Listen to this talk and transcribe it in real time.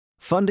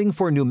Funding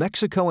for New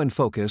Mexico in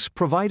Focus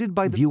provided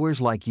by viewers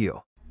like you.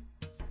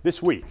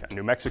 This week on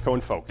New Mexico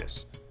in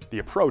Focus, the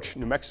approach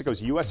New Mexico's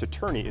U.S.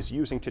 attorney is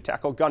using to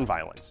tackle gun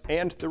violence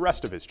and the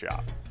rest of his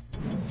job.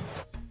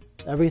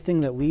 Everything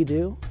that we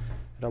do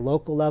at a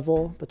local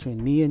level,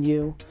 between me and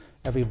you,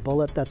 every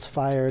bullet that's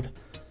fired,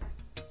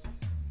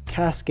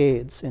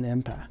 cascades in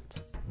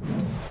impact.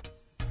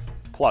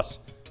 Plus,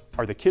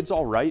 are the kids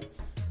all right?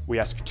 We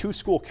asked two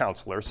school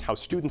counselors how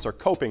students are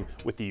coping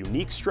with the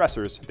unique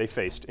stressors they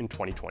faced in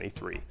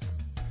 2023.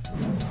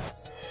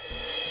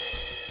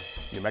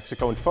 New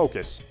Mexico in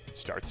Focus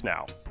starts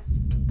now.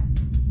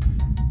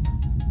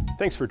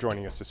 Thanks for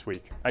joining us this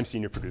week. I'm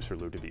Senior Producer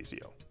Lou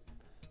DiVizio.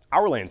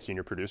 Our Land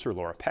Senior Producer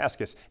Laura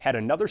Paskus had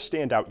another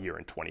standout year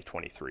in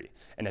 2023,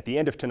 and at the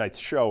end of tonight's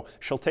show,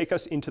 she'll take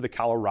us into the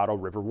Colorado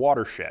River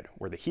watershed,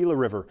 where the Gila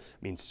River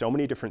means so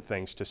many different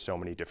things to so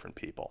many different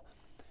people.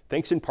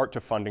 Thanks in part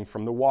to funding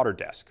from the Water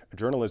Desk, a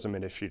journalism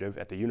initiative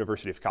at the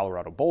University of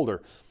Colorado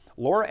Boulder,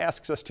 Laura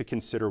asks us to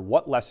consider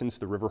what lessons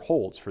the river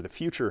holds for the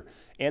future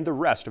and the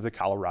rest of the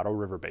Colorado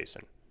River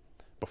Basin.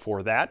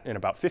 Before that, in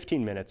about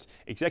 15 minutes,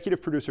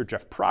 Executive Producer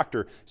Jeff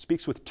Proctor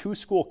speaks with two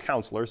school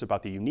counselors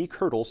about the unique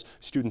hurdles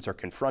students are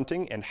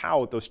confronting and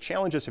how those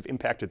challenges have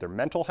impacted their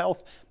mental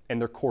health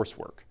and their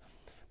coursework.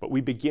 But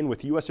we begin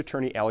with U.S.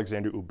 Attorney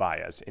Alexander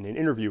Uballez in an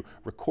interview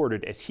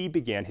recorded as he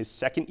began his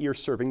second year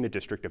serving the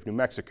District of New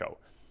Mexico.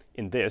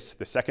 In this,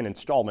 the second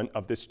installment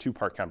of this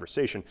two-part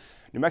conversation,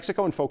 New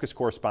Mexico in Focus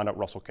correspondent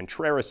Russell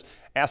Contreras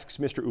asks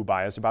Mr.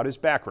 Uballez about his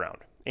background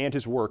and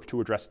his work to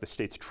address the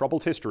state's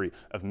troubled history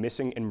of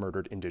missing and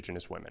murdered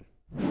Indigenous women.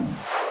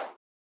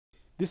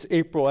 This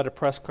April at a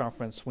press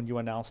conference when you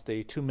announced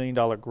a $2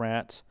 million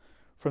grant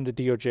from the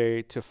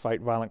DOJ to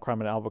fight violent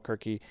crime in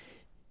Albuquerque,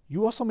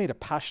 you also made a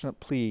passionate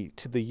plea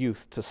to the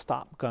youth to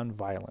stop gun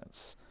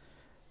violence.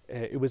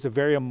 It was a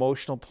very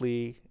emotional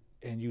plea,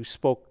 and you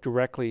spoke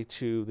directly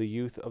to the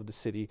youth of the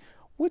city.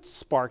 What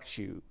sparked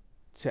you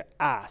to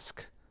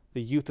ask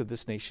the youth of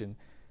this nation,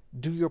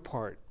 do your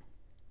part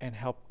and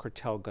help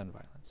curtail gun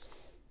violence?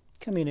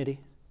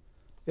 Community.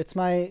 It's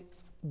my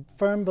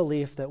firm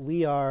belief that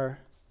we are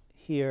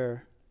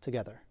here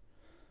together.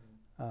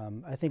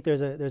 I think there's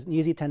an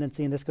easy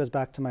tendency, and this goes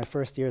back to my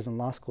first years in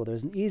law school,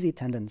 there's an easy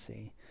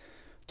tendency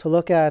to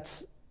look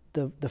at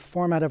the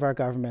format of our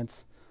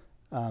governments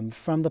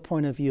from the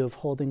point of view of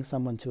holding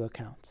someone to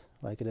account.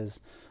 Like, it is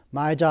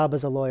my job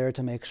as a lawyer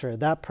to make sure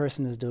that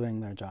person is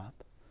doing their job.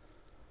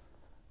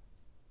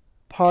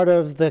 Part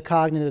of the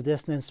cognitive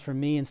dissonance for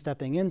me in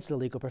stepping into the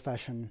legal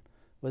profession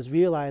was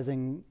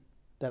realizing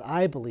that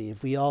I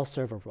believe we all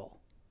serve a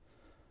role.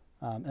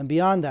 And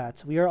beyond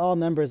that, we are all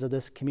members of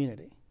this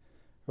community,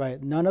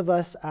 right? None of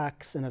us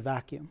acts in a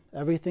vacuum.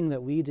 Everything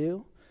that we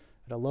do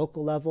at a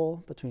local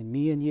level, between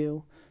me and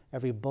you,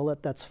 every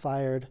bullet that's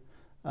fired,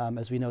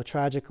 as we know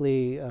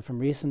tragically from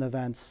recent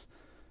events,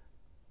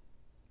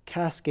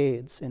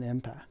 cascades in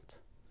impact.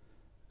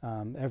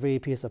 Every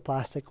piece of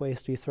plastic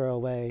waste we throw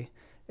away,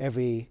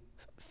 every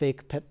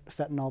fake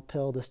fentanyl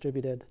pill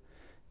distributed,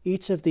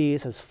 each of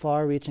these has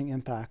far-reaching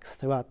impacts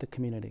throughout the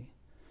community.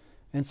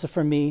 And so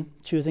for me,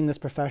 choosing this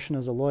profession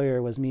as a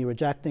lawyer was me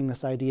rejecting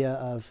this idea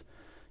of,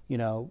 you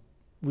know,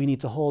 we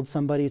need to hold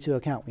somebody to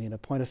account, we need to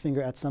point a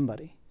finger at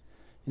somebody,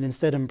 and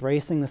instead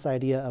embracing this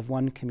idea of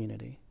one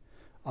community,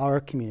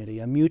 our community,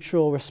 a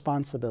mutual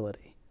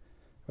responsibility,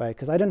 right?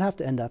 Because I didn't have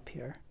to end up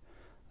here.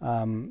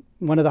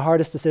 One of the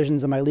hardest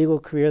decisions in my legal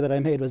career that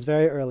I made was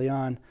very early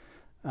on,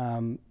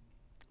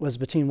 was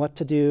between what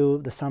to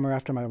do the summer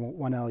after my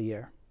 1L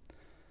year.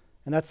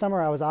 And that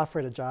summer I was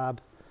offered a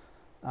job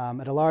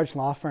at a large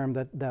law firm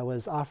that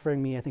was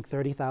offering me, I think,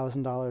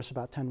 $30,000 for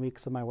about 10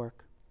 weeks of my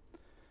work.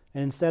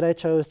 And instead I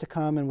chose to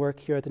come and work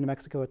here at the New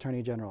Mexico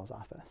Attorney General's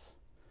office.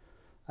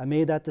 I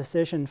made that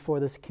decision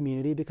for this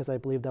community because I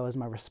believed that was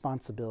my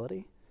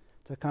responsibility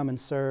to come and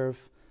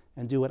serve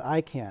and do what I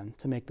can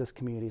to make this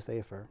community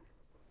safer.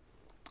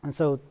 And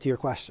so to your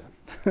question,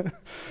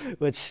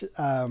 which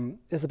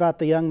is about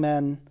the young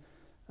men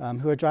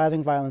who are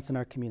driving violence in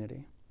our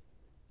community.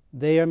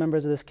 They are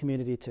members of this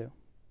community too,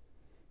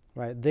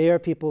 right? They are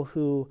people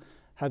who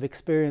have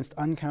experienced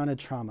uncounted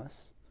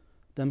traumas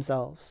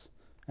themselves,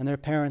 and their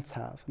parents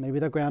have, maybe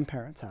their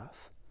grandparents have.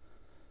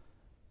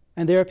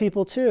 And there are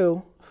people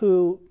too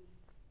who,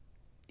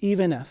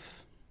 even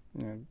if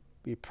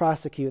we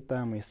prosecute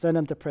them, we send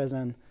them to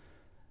prison,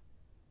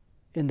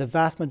 in the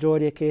vast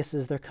majority of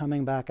cases, they're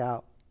coming back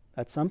out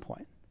at some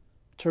point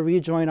to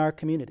rejoin our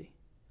community.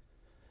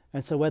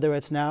 And so whether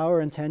it's now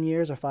or in 10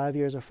 years or 5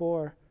 years or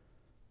 4,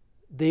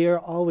 they are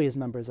always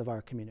members of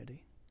our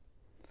community.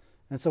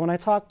 And so when I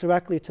talk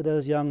directly to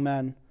those young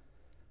men,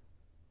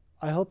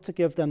 I hope to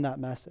give them that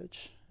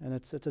message. And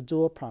it's a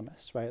dual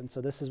promise, right? And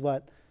so this is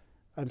what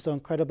I'm so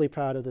incredibly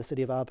proud of the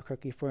city of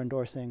Albuquerque for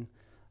endorsing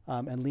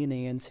and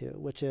leaning into,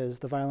 which is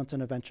the Violence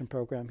Intervention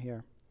Program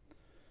here,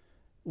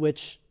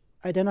 which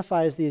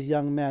identifies these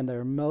young men that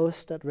are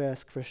most at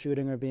risk for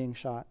shooting or being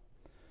shot.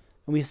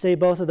 And we say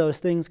both of those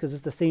things because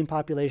it's the same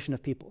population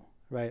of people,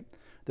 right?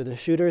 They're the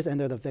shooters and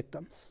they're the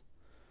victims.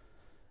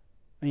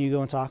 and you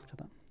go and talk to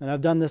them. And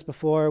I've done this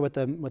before with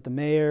the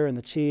mayor and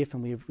the chief,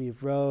 and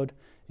we've rode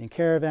in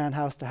caravan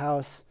house to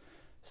house,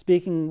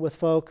 speaking with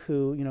folk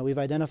who we've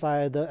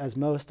identified as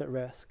most at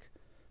risk,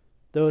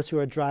 those who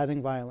are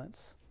driving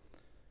violence.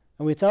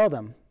 And we tell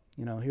them,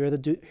 here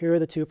are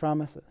the two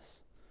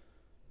promises,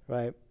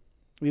 right?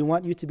 We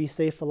want you to be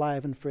safe,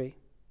 alive, and free,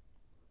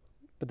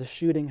 but the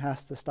shooting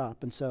has to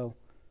stop, and so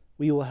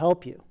we will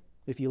help you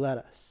if you let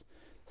us.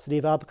 City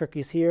of Albuquerque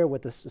is here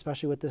with this,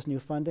 especially with this new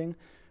funding,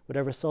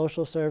 whatever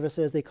social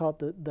services, they call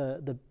it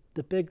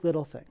the big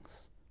little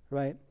things,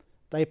 right?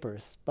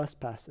 Diapers, bus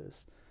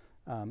passes,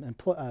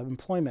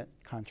 employment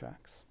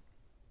contracts.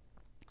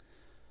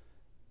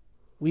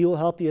 We will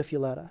help you if you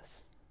let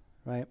us,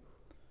 right?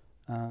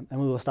 And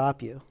we will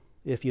stop you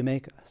if you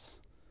make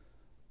us.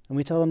 And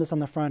we tell them this on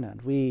the front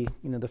end. We,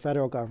 the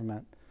federal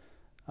government,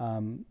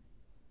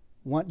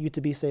 want you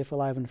to be safe,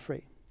 alive, and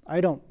free. I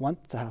don't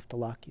want to have to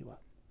lock you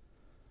up.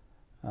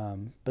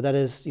 But that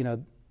is,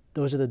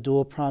 those are the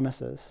dual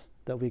promises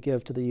that we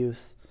give to the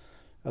youth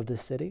of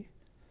this city,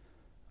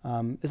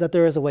 is that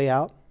there is a way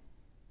out,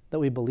 that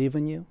we believe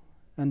in you,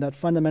 and that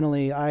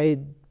fundamentally I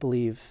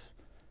believe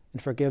in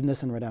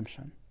forgiveness and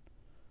redemption.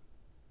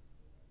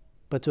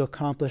 But to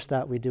accomplish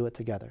that, we do it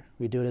together.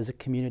 We do it as a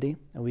community,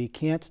 and we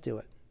can't do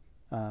it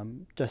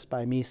just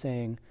by me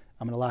saying,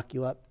 I'm going to lock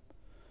you up.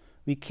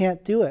 We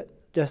can't do it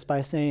just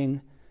by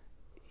saying,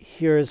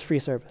 here's free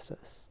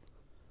services.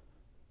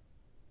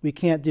 We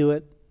can't do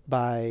it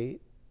by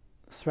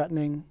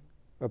threatening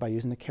or by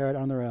using the carrot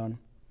on their own.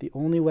 The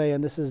only way,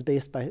 and this is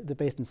based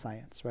in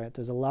science, right?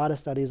 There's a lot of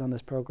studies on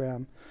this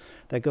program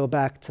that go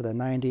back to the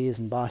 90s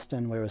in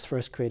Boston, where it was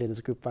first created as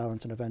a group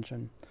violence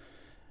intervention.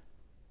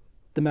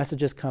 The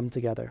messages come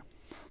together.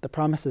 The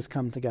promises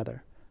come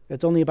together.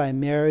 It's only by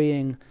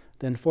marrying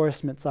the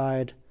enforcement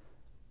side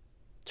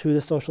to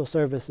the social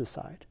services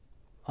side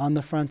on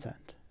the front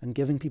end and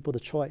giving people the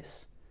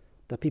choice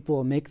that people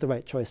will make the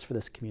right choice for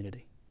this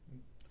community.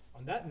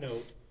 On that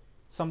note,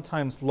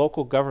 sometimes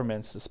local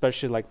governments,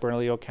 especially like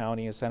Bernalillo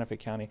County and Santa Fe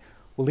County,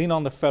 will lean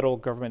on the federal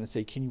government and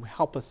say, can you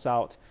help us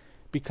out?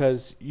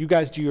 Because you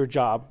guys do your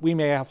job. We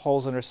may have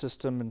holes in our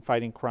system in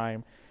fighting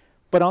crime.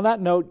 But on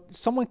that note,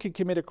 someone could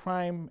commit a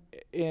crime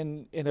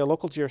in a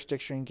local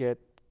jurisdiction and get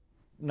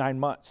 9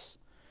 months.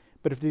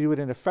 But if they do it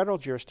in a federal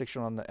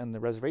jurisdiction on the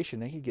reservation,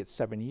 they could get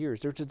 7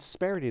 years. There's a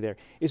disparity there.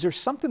 Is there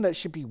something that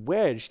should be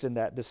wedged in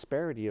that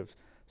disparity of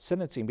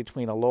sentencing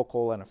between a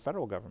local and a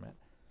federal government?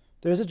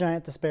 There's a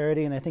giant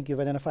disparity, and I think you've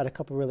identified a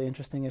couple really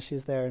interesting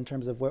issues there in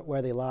terms of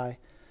where they lie.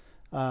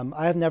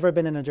 I have never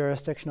been in a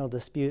jurisdictional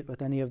dispute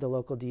with any of the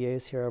local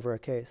DAs here over a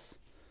case.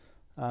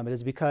 It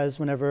is because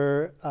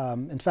whenever,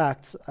 in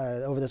fact,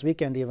 over this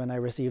weekend even, I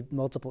received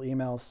multiple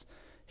emails,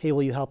 hey,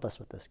 will you help us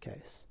with this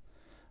case?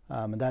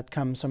 And that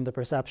comes from the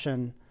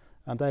perception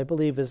that I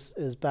believe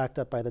is backed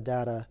up by the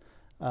data,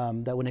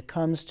 that when it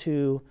comes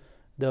to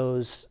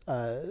those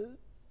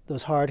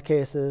hard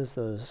cases,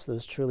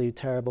 those truly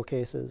terrible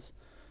cases,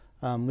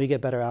 we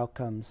get better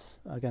outcomes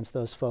against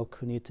those folk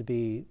who need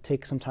to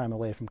take some time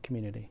away from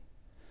community.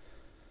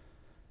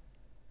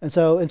 And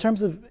so in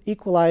terms of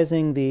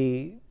equalizing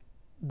the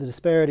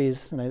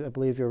disparities, and I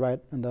believe you're right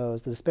in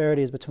those, the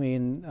disparities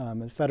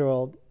between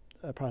federal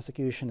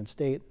prosecution and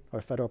state,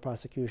 or federal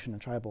prosecution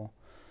and tribal,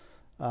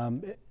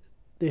 the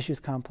issue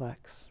is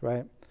complex,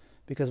 right?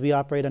 Because we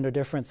operate under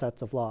different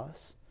sets of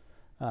laws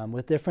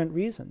with different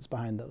reasons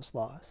behind those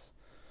laws.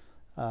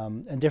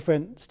 And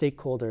different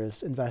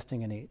stakeholders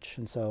investing in each.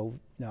 And so,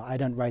 I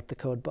didn't write the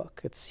code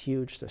book. It's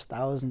huge. There's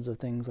thousands of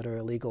things that are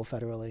illegal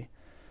federally.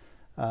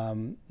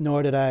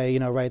 Nor did I,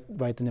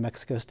 write the New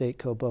Mexico State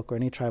code book or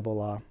any tribal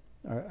law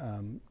or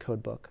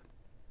code book.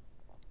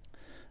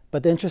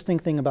 But the interesting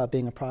thing about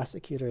being a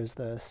prosecutor is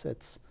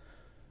this: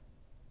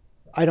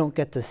 I don't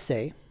get to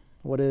say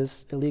what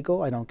is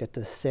illegal. I don't get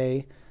to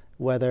say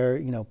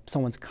whether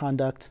someone's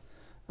conduct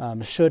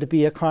should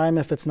be a crime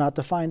if it's not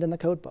defined in the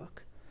code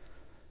book.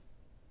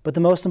 But the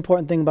most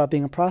important thing about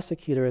being a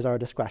prosecutor is our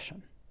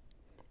discretion.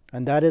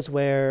 And that is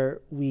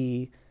where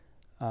we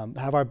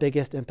have our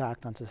biggest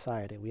impact on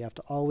society. We have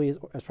to always,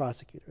 as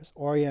prosecutors,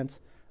 orient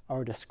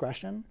our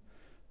discretion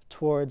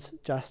towards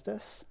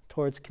justice,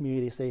 towards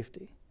community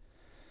safety.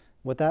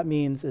 What that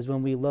means is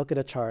when we look at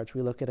a charge,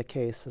 we look at a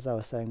case, as I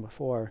was saying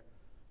before,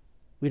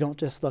 we don't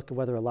just look at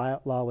whether a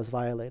law was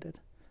violated.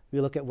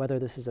 We look at whether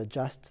this is a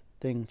just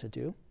thing to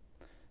do.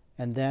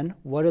 And then,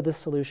 what are the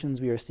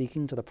solutions we are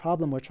seeking to the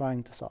problem we're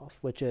trying to solve,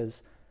 which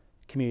is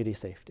community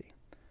safety?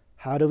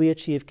 How do we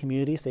achieve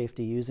community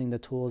safety using the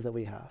tools that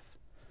we have?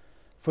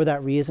 For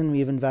that reason,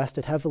 we've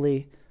invested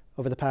heavily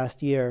over the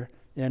past year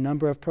in a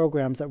number of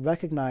programs that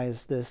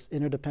recognize this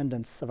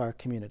interdependence of our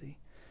community.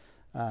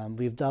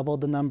 We've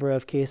doubled the number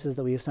of cases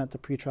that we've sent to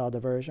pretrial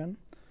diversion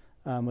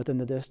within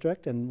the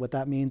district, and what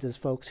that means is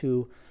folks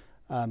who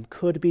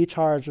could be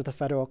charged with a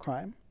federal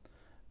crime,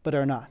 but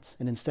are not.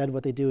 And instead,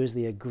 what they do is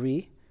they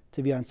agree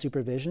to be on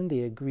supervision.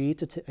 They agree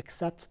to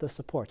accept the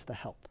support, the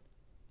help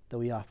that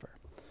we offer.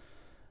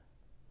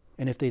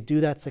 And if they do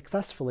that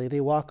successfully,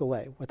 they walk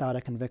away without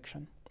a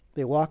conviction.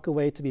 They walk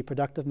away to be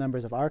productive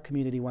members of our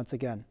community once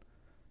again,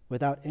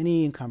 without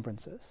any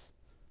encumbrances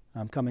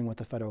coming with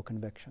a federal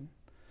conviction.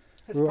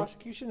 Has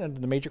prosecution under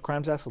the Major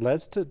Crimes Act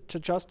led to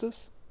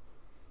justice?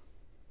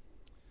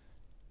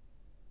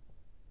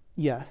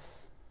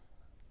 Yes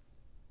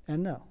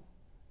and no,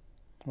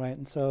 right?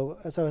 And so,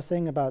 as I was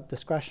saying about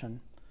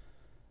discretion,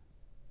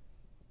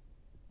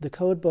 the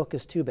code book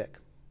is too big.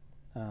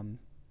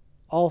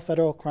 All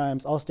federal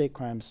crimes, all state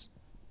crimes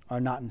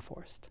are not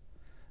enforced.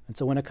 And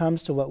so when it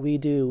comes to what we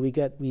do, we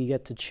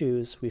get to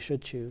choose, we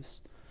should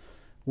choose,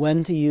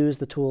 when to use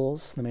the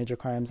tools, the Major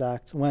Crimes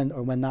Act, when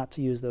or when not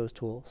to use those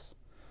tools.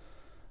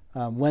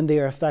 When they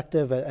are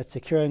effective at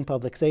securing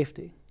public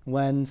safety,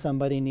 when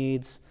somebody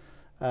needs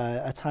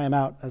a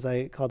timeout, as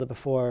I called it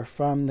before,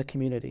 from the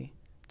community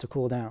to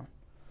cool down,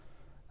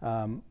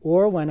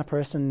 or when a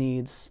person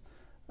needs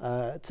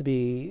to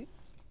be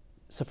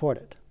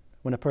supported,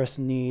 when a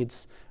person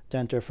needs to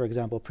enter, for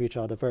example,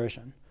 pretrial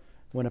diversion,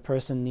 when a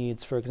person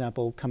needs, for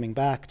example, coming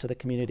back to the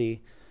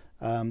community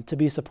to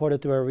be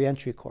supported through a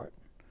reentry court,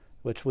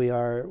 which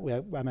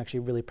I'm actually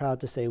really proud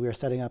to say we are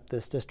setting up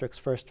this district's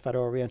first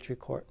federal reentry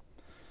court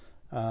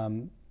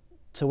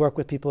to work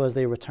with people as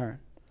they return.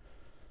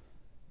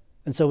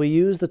 And so we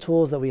use the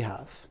tools that we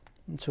have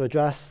to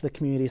address the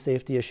community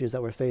safety issues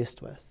that we're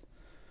faced with.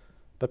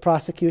 But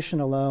prosecution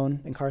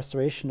alone,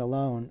 incarceration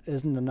alone,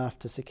 isn't enough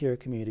to secure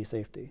community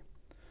safety.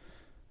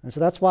 And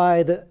so that's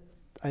why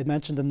I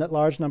mentioned the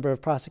large number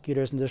of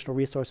prosecutors and additional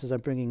resources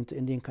I'm bringing to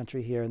Indian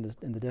country here in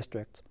the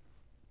district.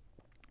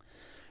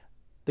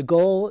 The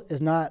goal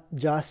is not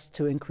just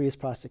to increase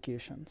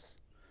prosecutions.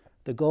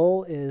 The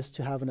goal is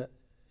to have a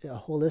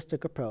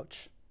holistic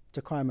approach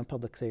to crime and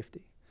public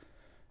safety.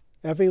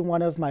 Every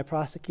one of my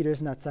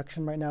prosecutors in that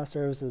section right now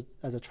serves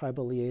as a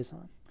tribal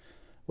liaison.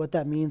 What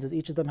that means is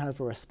each of them have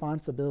a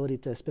responsibility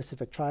to a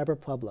specific tribe or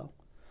pueblo,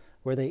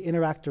 where they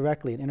interact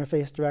directly and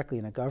interface directly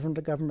in a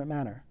government-to-government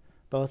manner,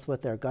 both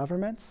with their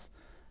governments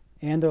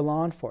and their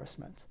law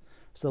enforcement,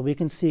 so that we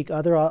can seek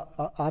other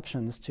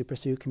options to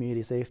pursue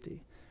community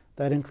safety.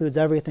 That includes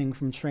everything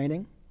from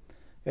training,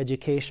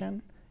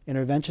 education,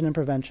 intervention and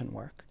prevention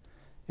work.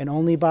 And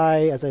only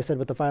by, as I said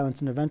with the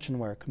violence intervention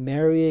work,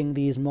 marrying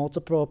these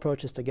multiple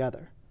approaches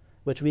together,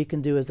 which we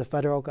can do as the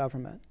federal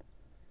government,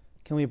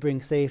 can we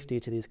bring safety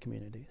to these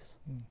communities.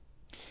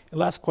 And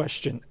last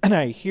question, and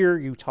I hear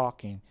you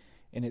talking,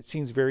 and it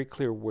seems very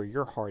clear where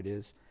your heart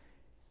is.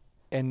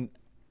 And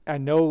I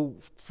know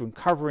from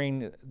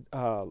covering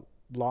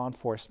law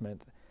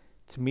enforcement,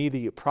 to me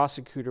the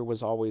prosecutor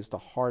was always the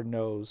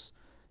hard-nosed,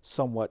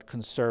 somewhat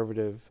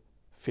conservative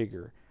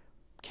figure.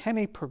 Can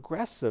a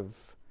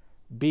progressive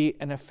be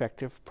an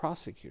effective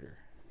prosecutor?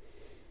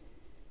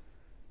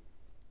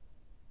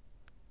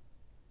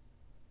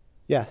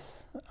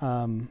 Yes.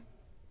 I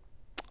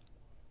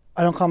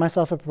don't call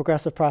myself a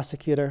progressive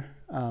prosecutor.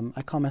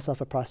 I call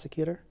myself a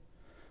prosecutor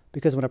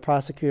because when a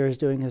prosecutor is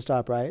doing his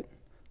job right,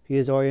 he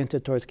is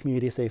oriented towards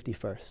community safety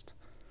first.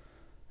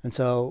 And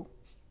so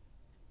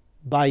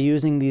by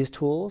using these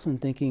tools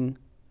and thinking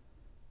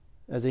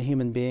as a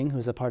human being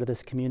who's a part of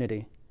this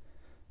community,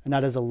 and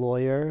not as a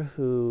lawyer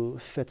who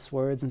fits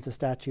words into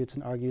statutes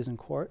and argues in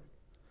court,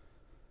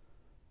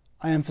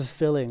 I am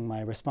fulfilling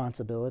my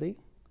responsibility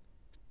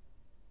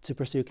to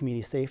pursue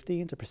community safety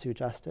and to pursue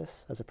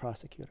justice as a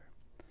prosecutor.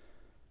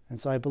 And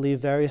so I believe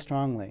very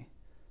strongly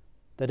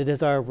that it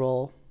is our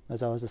role,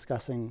 as I was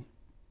discussing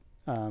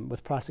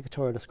with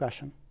prosecutorial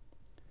discretion,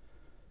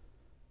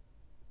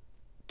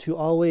 to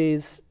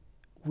always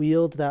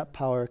wield that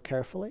power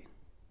carefully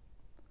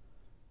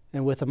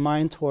and with a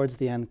mind towards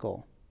the end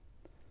goal.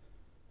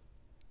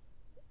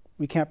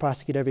 We can't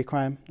prosecute every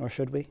crime, nor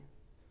should we.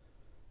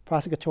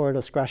 Prosecutorial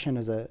discretion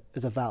is a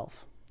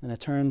valve, and it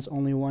turns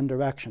only one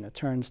direction. It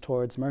turns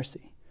towards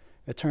mercy.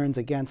 It turns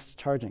against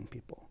charging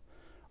people.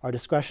 Our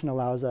discretion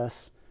allows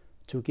us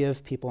to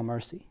give people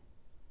mercy.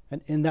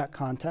 And in that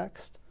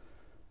context,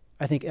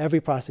 I think every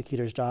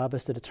prosecutor's job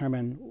is to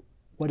determine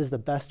what is the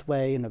best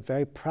way, in a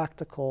very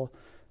practical,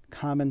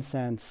 common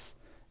sense,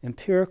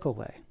 empirical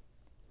way.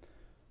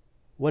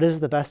 What is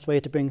the best way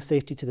to bring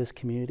safety to this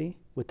community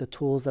with the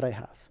tools that I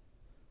have?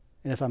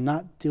 And if I'm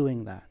not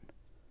doing that,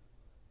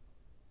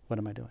 what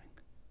am I doing?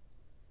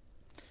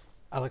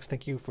 Alex,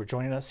 thank you for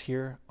joining us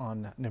here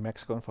on New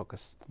Mexico in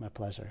Focus. My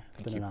pleasure.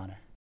 It's been an honor.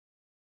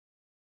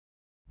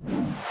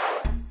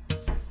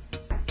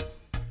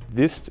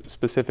 This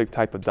specific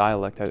type of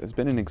dialect has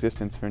been in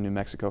existence for New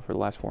Mexico for the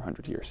last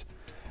 400 years.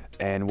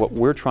 And what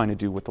we're trying to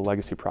do with the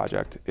Legacy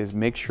Project is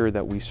make sure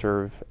that we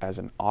serve as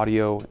an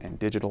audio and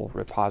digital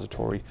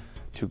repository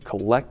to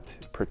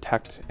collect,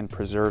 protect, and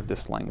preserve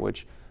this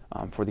language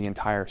for the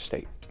entire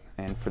state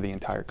and for the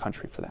entire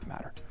country for that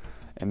matter.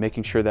 And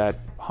making sure that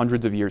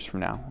hundreds of years from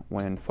now,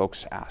 when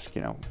folks ask,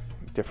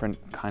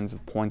 different kinds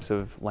of points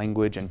of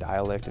language and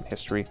dialect and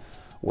history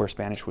where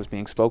Spanish was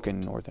being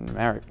spoken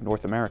in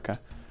North America,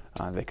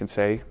 they can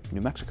say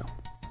New Mexico.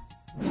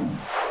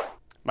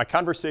 My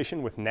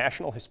conversation with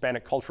National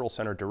Hispanic Cultural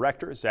Center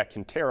Director Zack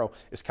Quintero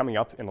is coming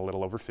up in a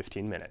little over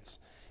 15 minutes.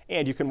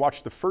 And you can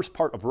watch the first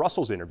part of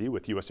Russell's interview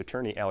with U.S.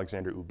 Attorney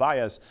Alexander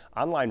Uballez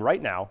online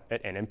right now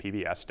at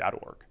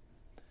nmpbs.org.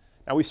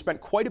 Now, we've spent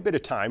quite a bit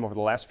of time over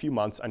the last few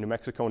months on New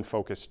Mexico in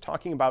Focus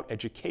talking about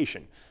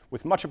education,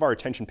 with much of our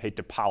attention paid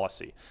to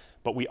policy.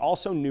 But we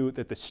also knew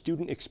that the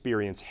student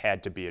experience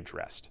had to be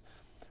addressed.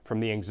 From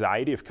the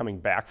anxiety of coming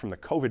back from the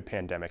COVID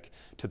pandemic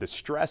to the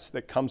stress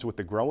that comes with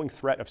the growing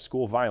threat of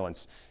school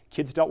violence,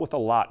 kids dealt with a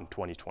lot in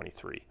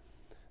 2023.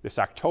 This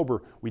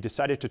October, we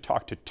decided to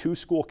talk to 2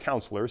 school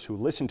counselors who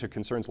listen to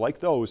concerns like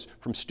those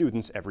from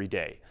students every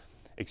day.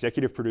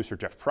 Executive producer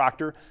Jeff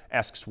Proctor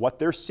asks what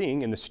they're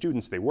seeing in the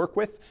students they work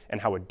with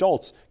and how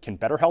adults can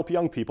better help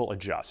young people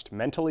adjust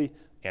mentally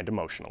and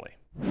emotionally.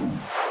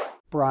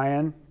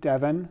 Brian,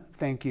 Devin,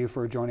 thank you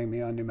for joining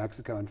me on New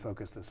Mexico in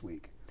Focus this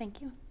week.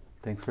 Thank you.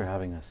 Thanks for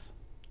having us.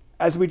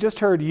 As we just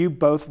heard, you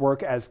both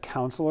work as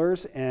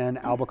counselors in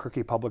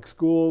Albuquerque Public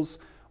Schools,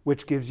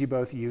 which gives you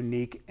both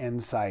unique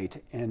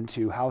insight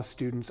into how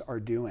students are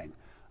doing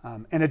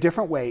in a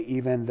different way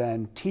even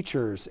than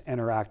teachers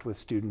interact with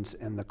students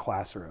in the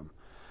classroom.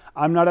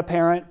 I'm not a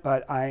parent,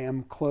 but I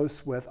am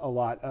close with a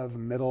lot of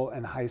middle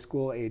and high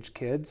school age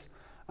kids,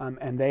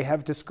 and they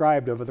have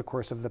described over the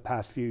course of the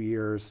past few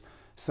years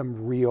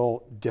some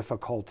real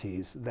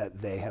difficulties that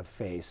they have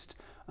faced.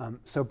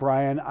 So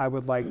Brian, I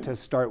would like to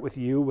start with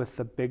you with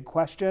the big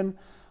question.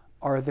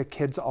 Are the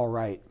kids all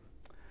right?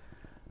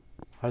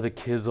 Are the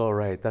kids all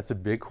right? That's a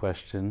big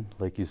question,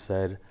 like you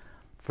said.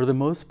 For the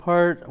most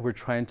part, we're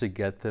trying to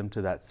get them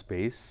to that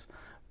space,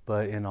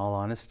 but in all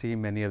honesty,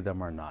 many of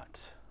them are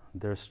not.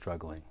 They're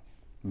struggling,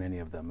 many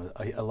of them.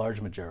 A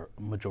large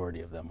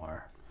majority of them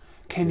are.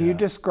 Can you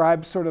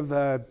describe sort of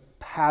the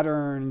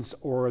patterns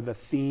or the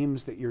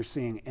themes that you're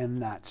seeing in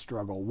that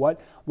struggle?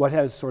 What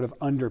has sort of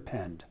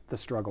underpinned the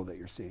struggle that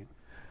you're seeing?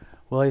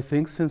 Well, I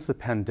think since the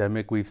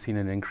pandemic, we've seen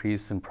an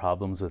increase in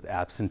problems with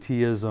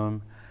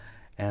absenteeism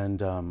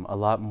and a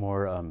lot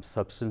more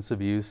substance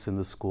abuse in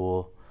the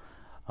school.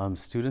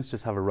 Students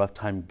just have a rough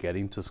time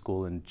getting to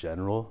school in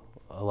general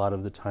a lot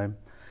of the time.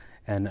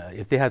 And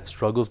if they had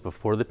struggles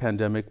before the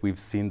pandemic, we've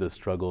seen the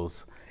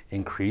struggles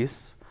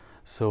increase.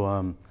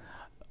 So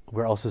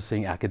we're also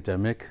seeing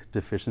academic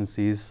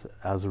deficiencies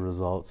as a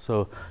result.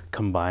 So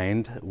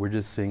combined, we're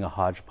just seeing a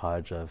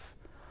hodgepodge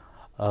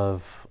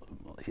of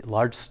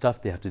large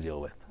stuff they have to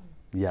deal with.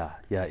 Yeah,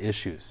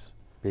 issues,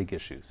 big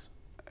issues.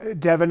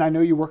 Devin, I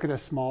know you work at a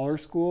smaller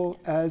school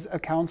as a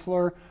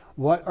counselor.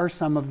 What are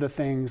some of the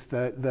things,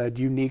 the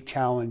unique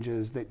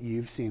challenges that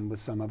you've seen with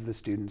some of the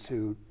students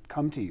who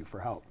come to you for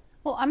help?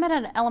 Well, I'm at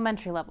an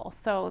elementary level,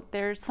 so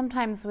there's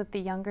sometimes with the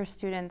younger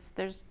students,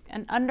 there's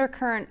an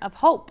undercurrent of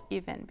hope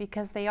even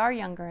because they are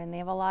younger and they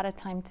have a lot of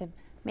time to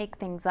make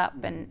things up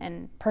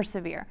and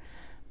persevere.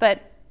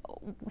 But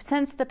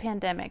since the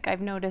pandemic,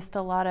 I've noticed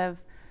a lot of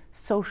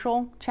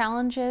social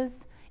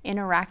challenges,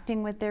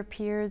 interacting with their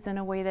peers in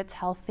a way that's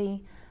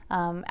healthy,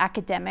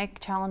 academic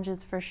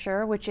challenges for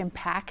sure, which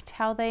impact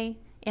how they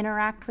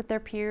interact with their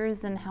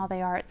peers and how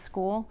they are at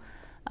school.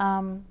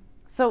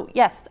 So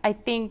yes, I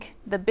think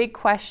the big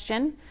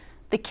question,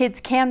 the kids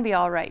can be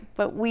all right,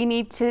 but we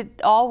need to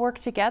all work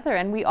together,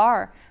 and we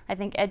are. I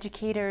think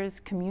educators,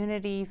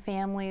 community,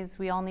 families,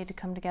 we all need to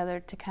come together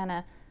to kind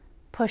of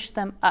push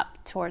them up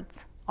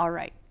towards all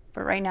right.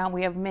 But right now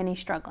we have many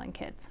struggling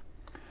kids.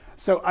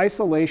 So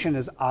isolation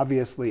is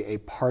obviously a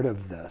part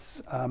of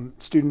this.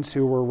 Students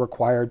who were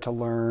required to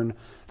learn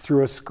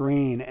through a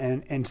screen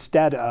and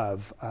instead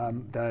of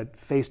the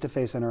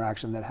face-to-face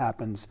interaction that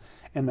happens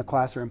in the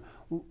classroom.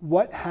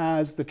 What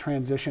has the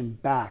transition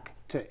back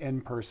to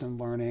in-person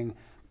learning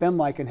been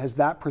like, and has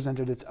that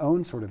presented its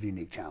own sort of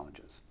unique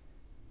challenges?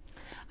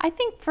 I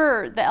think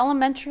for the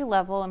elementary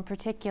level in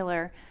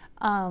particular,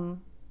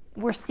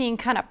 we're seeing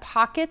kind of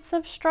pockets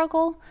of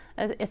struggle,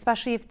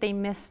 especially if they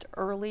missed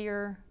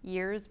earlier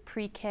years,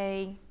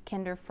 pre-K,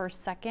 kinder,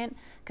 first, second,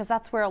 because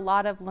that's where a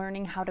lot of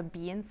learning how to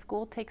be in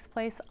school takes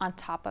place on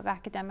top of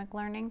academic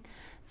learning.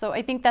 So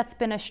I think that's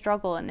been a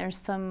struggle, and there's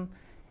some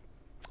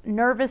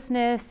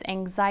nervousness,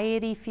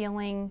 anxiety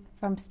feeling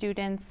from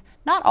students,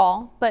 not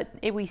all, but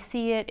we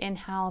see it in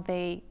how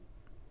they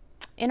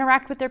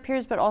interact with their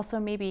peers, but also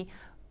maybe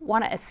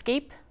want to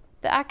escape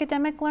the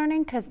academic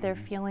learning because they're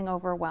feeling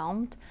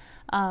overwhelmed.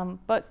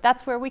 But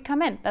that's where we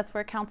come in. That's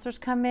where counselors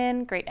come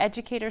in, great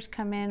educators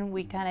come in.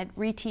 We kind of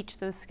reteach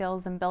those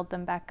skills and build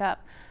them back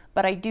up.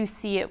 But I do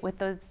see it with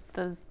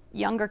those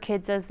younger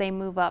kids as they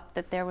move up,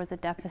 that there was a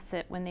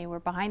deficit when they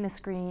were behind the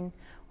screen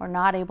or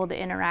not able to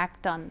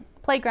interact on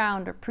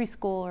playground or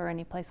preschool or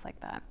any place like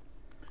that.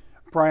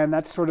 Brian,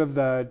 that's sort of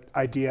the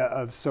idea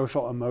of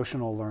social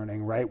emotional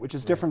learning, right? Which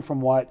is different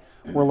from what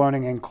we're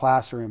learning in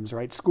classrooms,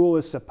 right? School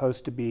is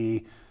supposed to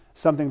be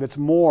something that's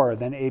more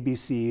than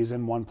ABCs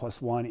and 1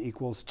 + 1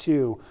 =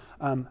 2.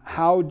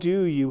 How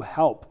do you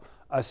help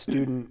a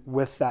student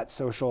with that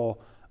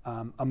social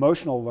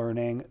emotional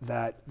learning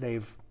that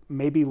they've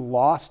maybe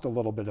lost a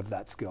little bit of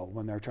that skill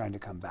when they're trying to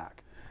come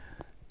back?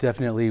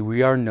 Definitely,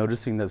 we are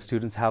noticing that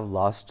students have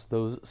lost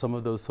some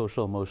of those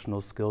social emotional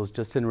skills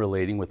just in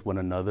relating with one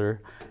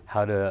another,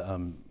 how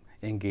to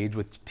engage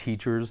with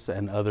teachers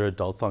and other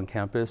adults on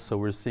campus. So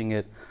we're seeing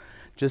it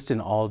just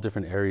in all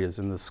different areas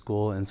in the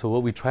school. And so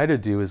what we try to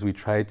do is we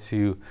try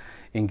to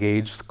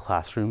engage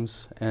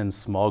classrooms and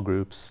small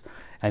groups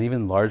and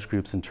even large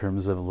groups in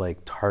terms of like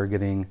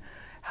targeting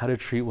how to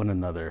treat one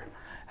another,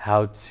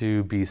 how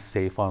to be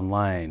safe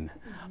online,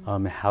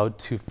 how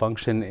to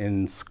function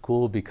in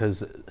school,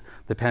 because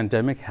the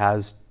pandemic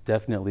has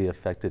definitely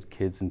affected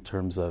kids in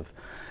terms of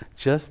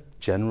just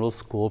general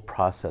school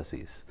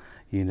processes.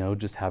 You know,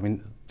 just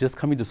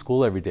coming to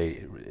school every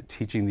day,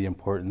 teaching the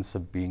importance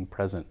of being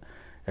present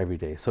every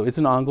day. So it's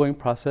an ongoing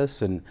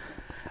process, and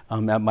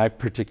at my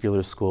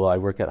particular school, I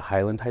work at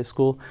Highland High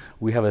School,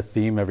 we have a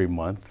theme every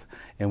month,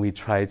 and we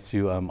try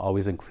to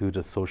always include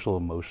a social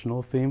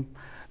emotional theme.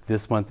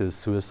 This month is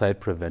Suicide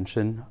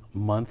Prevention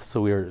Month, so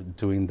we are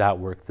doing that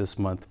work this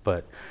month,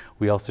 but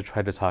we also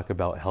try to talk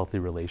about healthy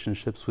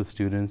relationships with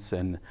students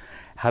and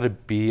how to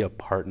be a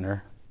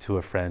partner to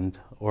a friend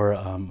or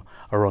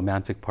a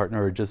romantic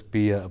partner, or just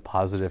be a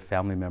positive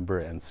family member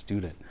and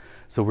student.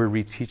 So we're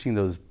reteaching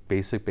those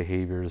basic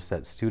behaviors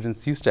that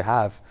students used to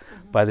have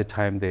by the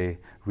time they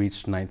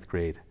reached 9th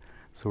grade.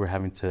 So we're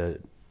having to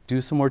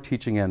do some more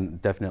teaching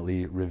and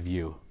definitely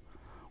review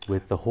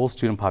with the whole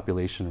student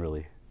population,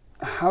 really.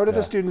 How do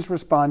the students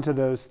respond to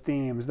those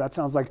themes? That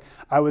sounds like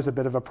I was a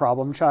bit of a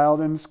problem child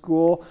in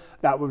school.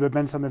 That would have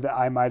been something that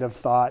I might have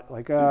thought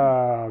like,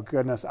 oh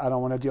goodness, I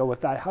don't want to deal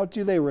with that. How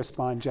do they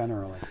respond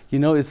generally? You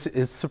know,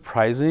 it's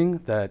surprising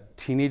that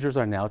teenagers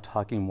are now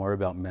talking more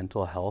about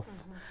mental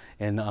health.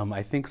 And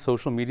I think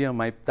social media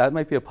might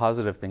be a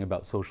positive thing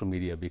about social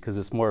media, because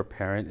it's more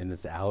apparent and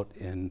it's out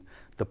in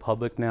the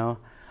public now,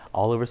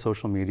 all over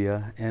social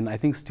media. And I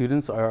think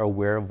students are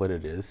aware of what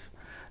it is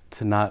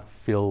to not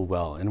feel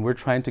well. And we're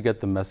trying to get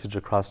the message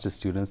across to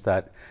students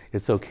that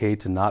it's okay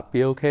to not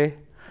be okay.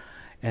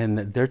 And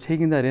they're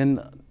taking that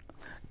in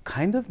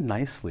kind of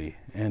nicely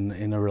and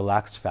in a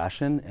relaxed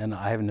fashion. And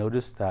I have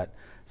noticed that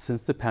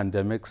since the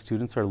pandemic,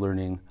 students are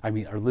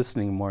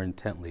listening more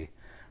intently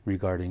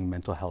regarding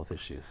mental health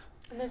issues.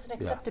 And there's an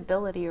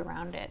acceptability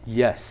around it.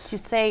 Yes. To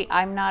say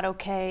I'm not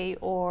okay,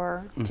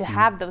 or to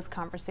have those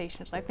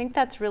conversations. I think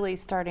that's really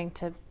starting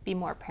to be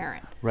more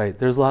apparent. Right,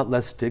 there's a lot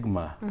less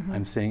stigma,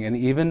 I'm saying. And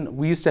even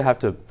we used to have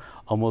to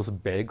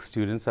almost beg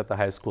students at the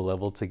high school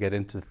level to get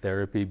into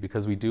therapy,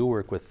 because we do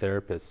work with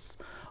therapists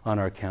on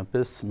our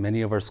campus.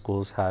 Many of our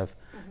schools have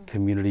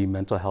community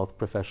mental health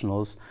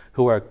professionals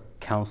who are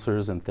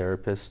counselors and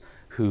therapists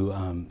who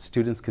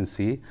students can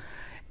see.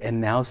 And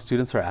now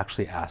students are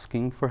actually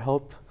asking for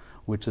help,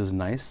 which is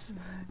nice,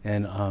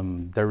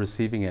 and they're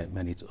receiving it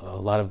a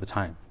lot of the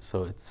time.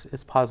 So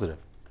it's positive.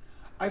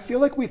 I feel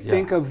like we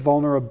think of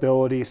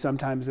vulnerability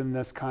sometimes in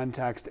this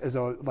context as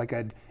like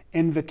an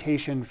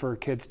invitation for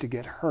kids to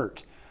get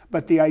hurt.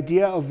 But the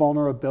idea of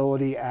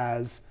vulnerability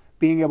as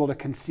being able to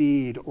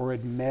concede or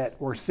admit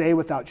or say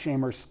without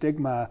shame or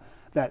stigma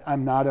that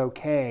I'm not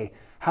okay,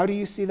 how do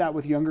you see that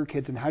with younger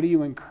kids, and how do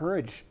you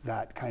encourage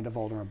that kind of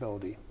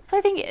vulnerability? So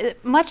I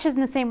think much is in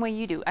the same way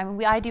you do. I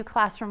mean, I do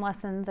classroom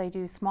lessons, I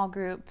do small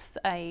groups,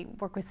 I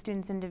work with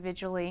students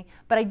individually,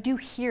 but I do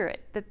hear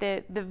it, that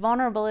the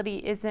vulnerability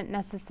isn't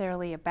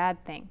necessarily a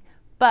bad thing.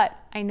 But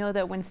I know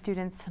that when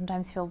students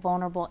sometimes feel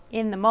vulnerable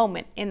in the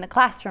moment, in the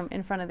classroom,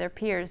 in front of their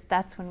peers,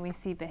 that's when we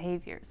see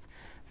behaviors.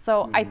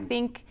 So I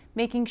think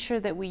making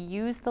sure that we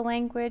use the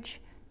language,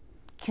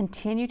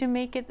 continue to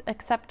make it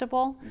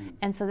acceptable,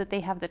 and so that they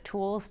have the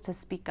tools to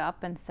speak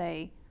up and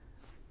say,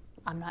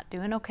 I'm not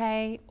doing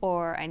okay,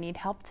 or I need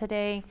help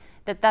today,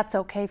 that's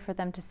okay for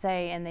them to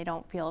say, and they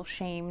don't feel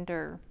shamed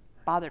or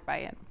bothered by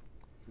it.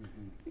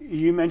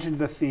 You mentioned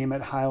the theme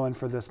at Highland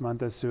for this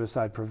month is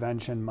Suicide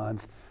Prevention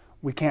Month.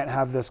 We can't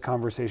have this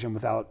conversation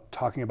without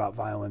talking about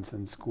violence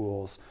in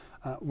schools.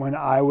 When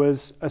I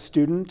was a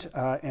student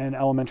in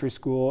elementary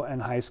school and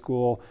high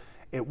school,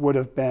 it would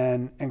have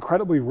been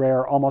incredibly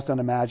rare, almost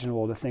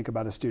unimaginable, to think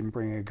about a student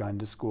bringing a gun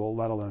to school,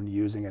 let alone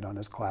using it on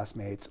his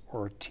classmates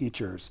or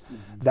teachers.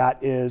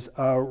 That is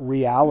a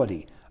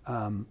reality,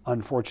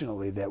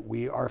 unfortunately, that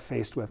we are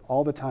faced with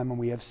all the time, and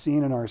we have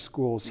seen in our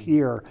schools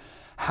here.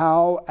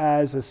 How,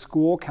 as a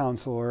school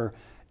counselor,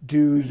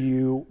 do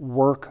you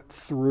work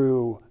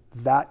through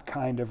that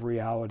kind of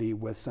reality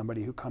with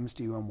somebody who comes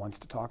to you and wants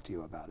to talk to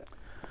you about it?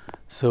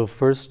 So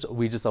first,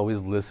 we just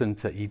always listen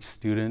to each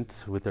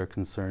student with their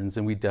concerns,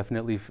 and we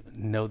definitely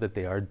know that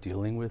they are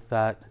dealing with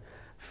that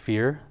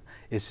fear.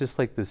 It's just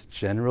like this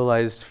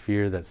generalized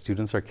fear that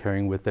students are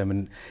carrying with them,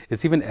 and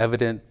it's even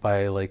evident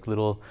by like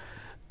little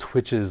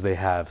twitches they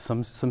have.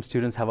 Some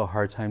students have a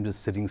hard time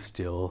just sitting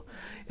still,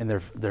 and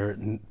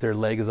their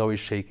leg is always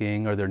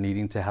shaking, or they're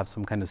needing to have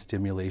some kind of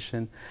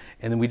stimulation.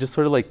 And then we just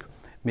sort of like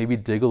maybe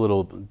dig a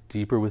little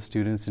deeper with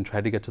students and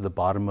try to get to the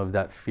bottom of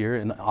that fear.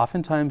 And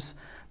oftentimes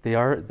they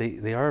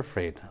are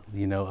afraid,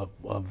 you know,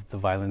 of the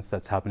violence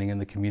that's happening in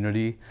the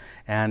community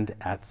and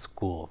at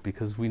school,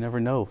 because we never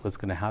know what's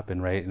going to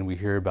happen, right? And we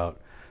hear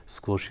about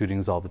school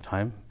shootings all the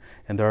time,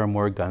 and there are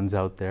more guns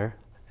out there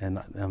and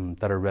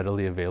that are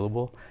readily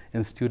available,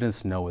 and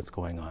students know what's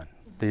going on.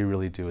 They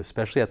really do,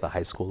 especially at the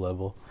high school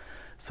level.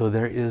 So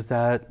there is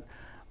that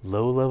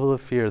low level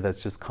of fear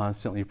that's just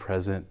constantly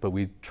present, but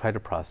we try to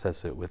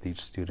process it with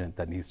each student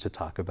that needs to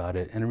talk about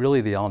it. And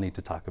really, they all need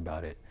to talk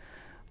about it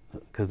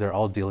because they're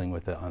all dealing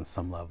with it on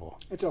some level.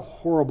 It's a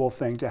horrible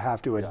thing to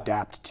have to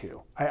adapt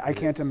to. I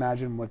can't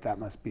imagine what that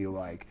must be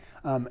like.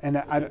 And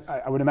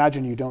I would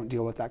imagine you don't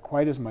deal with that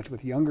quite as much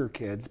with younger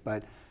kids,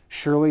 but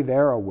surely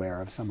they're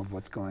aware of some of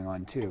what's going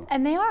on too.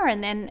 And they are,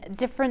 and then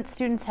different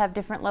students have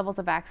different levels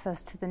of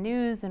access to the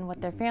news and what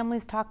their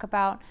families talk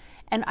about.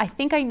 And I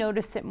think I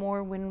notice it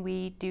more when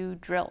we do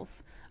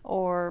drills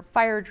or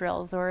fire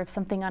drills, or if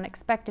something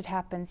unexpected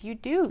happens,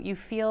 you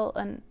feel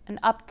an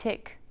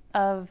uptick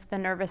of the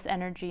nervous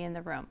energy in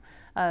the room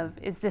of,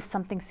 is this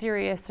something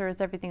serious or is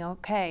everything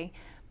okay?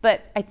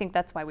 But I think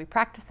that's why we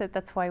practice it.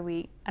 That's why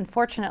we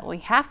unfortunately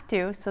have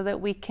to, so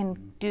that we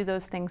can do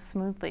those things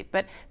smoothly.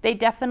 But they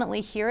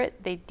definitely hear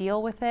it, they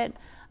deal with it,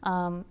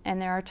 and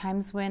there are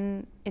times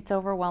when it's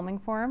overwhelming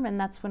for them, and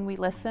that's when we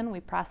listen, we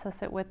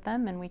process it with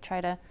them, and we try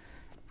to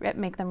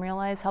make them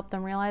realize, help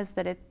them realize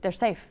that they're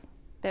safe.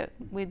 That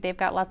they've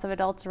got lots of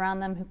adults around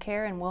them who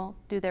care, and we'll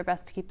do their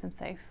best to keep them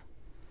safe.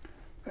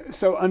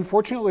 So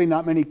unfortunately,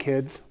 not many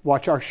kids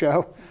watch our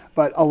show,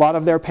 but a lot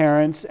of their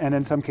parents, and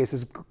in some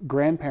cases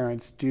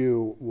grandparents,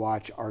 do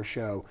watch our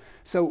show.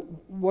 So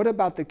what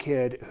about the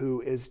kid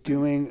who is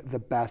doing the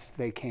best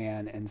they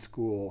can in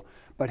school,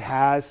 but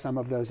has some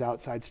of those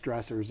outside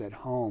stressors at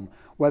home,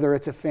 whether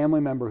it's a family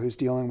member who's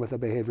dealing with a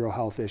behavioral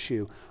health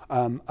issue,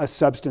 a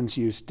substance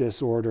use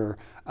disorder,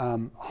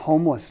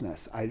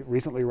 homelessness? I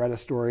recently read a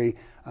story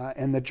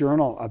in the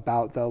Journal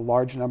about the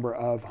large number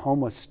of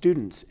homeless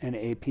students in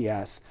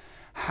APS.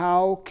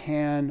 How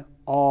can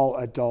all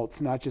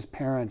adults, not just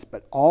parents,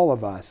 but all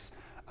of us,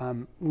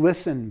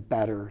 listen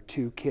better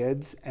to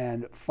kids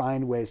and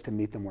find ways to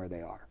meet them where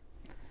they are?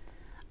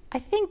 I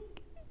think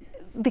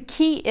the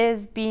key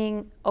is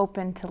being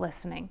open to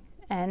listening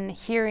and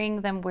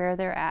hearing them where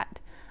they're at.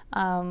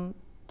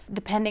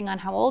 Depending on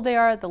how old they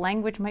are, the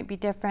language might be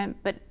different,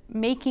 but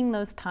making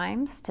those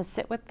times to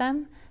sit with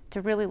them, to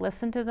really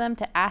listen to them,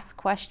 to ask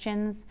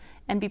questions,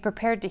 and be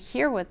prepared to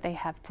hear what they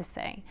have to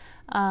say.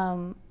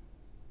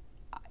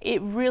 It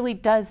really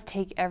does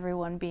take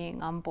everyone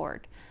being on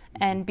board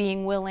and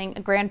being willing, a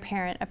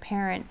grandparent, a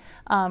parent,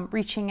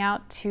 reaching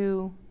out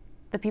to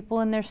the people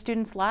in their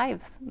students'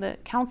 lives, the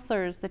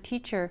counselors, the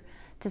teacher,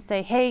 to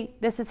say, hey,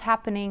 this is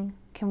happening.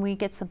 Can we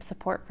get some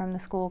support from the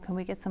school? Can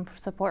we get some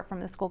support from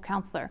the school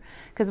counselor?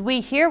 Because we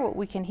hear what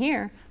we can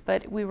hear,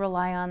 but we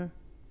rely on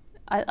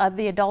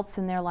the adults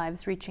in their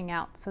lives reaching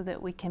out so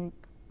that we can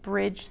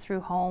bridge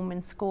through home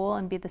and school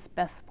and be the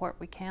best support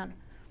we can.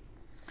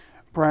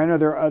 Brian, are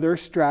there other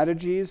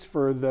strategies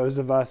for those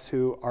of us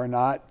who are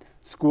not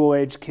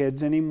school-age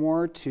kids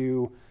anymore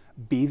to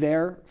be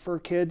there for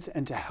kids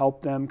and to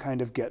help them kind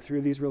of get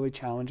through these really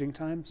challenging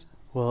times?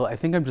 Well, I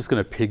think I'm just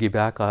going to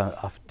piggyback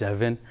off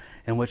Devin,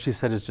 and what she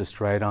said is just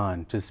right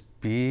on.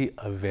 Just be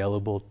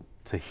available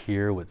to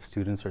hear what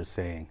students are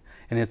saying.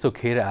 And it's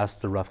okay to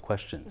ask the rough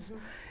questions.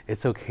 Mm-hmm.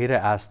 It's okay to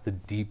ask the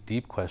deep,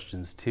 deep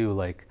questions too,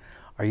 like,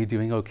 are you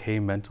doing okay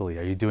mentally?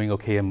 Are you doing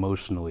okay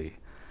emotionally?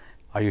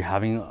 Are you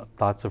having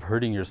thoughts of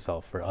hurting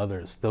yourself or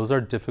others? Those are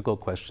difficult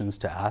questions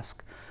to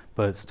ask,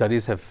 but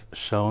studies have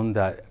shown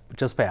that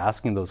just by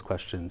asking those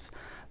questions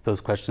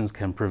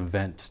can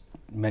prevent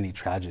many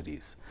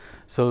tragedies.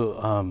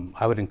 So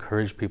I would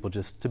encourage people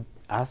just to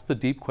ask the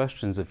deep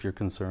questions if you're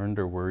concerned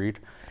or worried.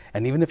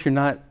 And even if you're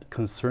not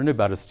concerned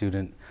about a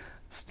student,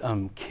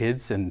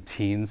 kids and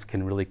teens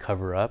can really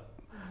cover up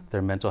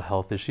their mental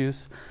health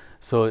issues.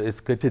 So it's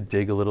good to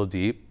dig a little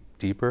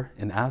deeper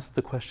and ask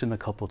the question a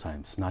couple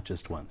times, not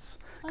just once.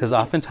 Because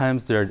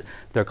oftentimes their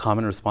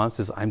common response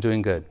is, I'm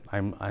doing good,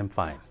 I'm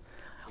fine.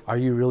 Are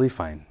you really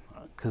fine?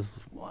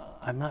 Because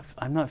I'm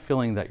not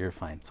feeling that you're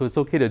fine. So it's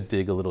okay to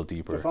dig a little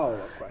deeper. It's a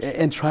follow-up question.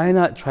 And try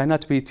not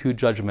to be too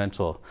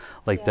judgmental,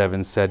 like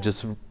Devin said.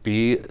 Just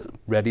be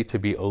ready to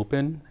be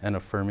open and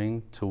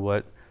affirming to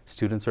what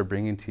students are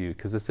bringing to you,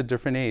 because it's a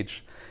different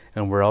age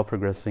and we're all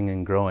progressing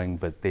and growing,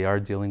 but they are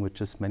dealing with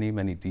just many,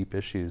 many deep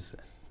issues.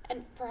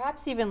 And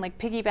perhaps even like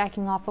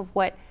piggybacking off of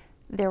what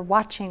they're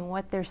watching,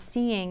 what they're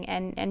seeing,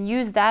 and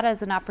use that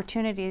as an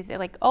opportunity.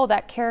 Like, oh,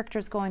 that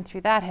character's going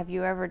through that. Have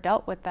you ever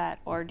dealt with that?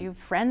 Or do you have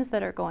friends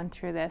that are going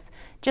through this?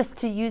 Just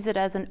to use it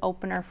as an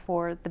opener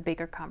for the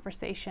bigger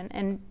conversation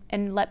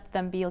and let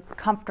them be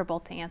comfortable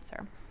to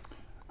answer.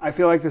 I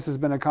feel like this has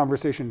been a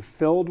conversation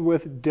filled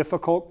with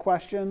difficult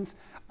questions.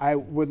 I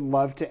would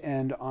love to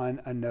end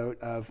on a note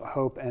of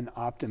hope and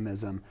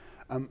optimism.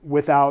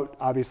 Without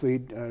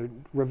obviously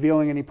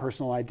revealing any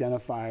personal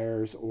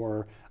identifiers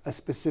or a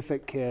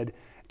specific kid,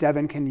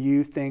 Devin, can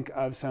you think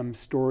of some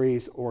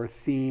stories or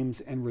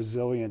themes and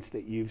resilience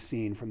that you've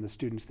seen from the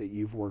students that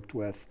you've worked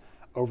with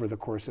over the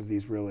course of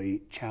these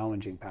really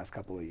challenging past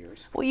couple of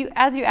years? Well,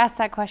 as you asked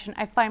that question,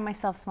 I find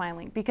myself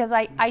smiling because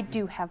I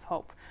do have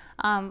hope.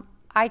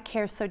 I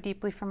care so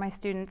deeply for my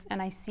students,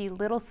 and I see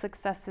little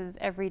successes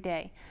every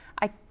day.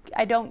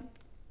 I don't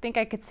think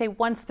I could say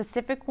one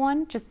specific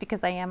one just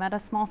because I am at a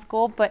small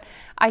school, but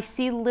I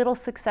see little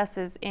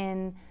successes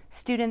in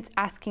students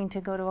asking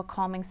to go to a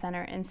calming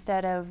center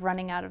instead of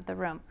running out of the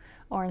room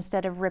or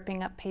instead of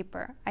ripping up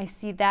paper. I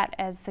see that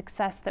as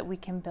success that we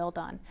can build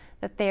on,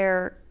 that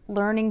they're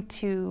learning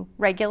to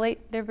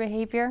regulate their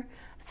behavior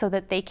so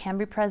that they can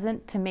be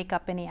present to make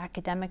up any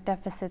academic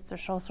deficits or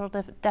social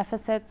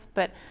deficits.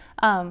 But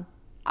I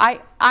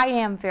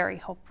am very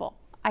hopeful.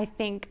 I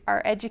think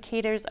our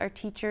educators, our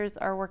teachers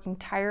are working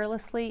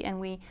tirelessly,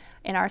 and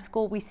in our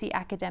school we see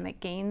academic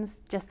gains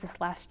just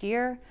this last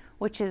year,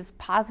 which is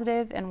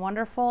positive and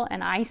wonderful,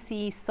 and I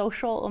see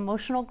social,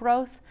 emotional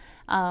growth.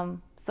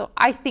 So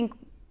I think,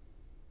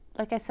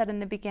 like I said in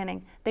the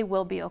beginning, they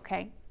will be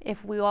okay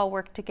if we all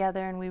work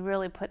together and we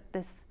really put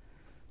this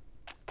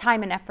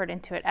time and effort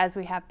into it as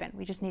we have been.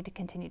 We just need to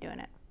continue doing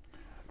it.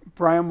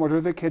 Brian, what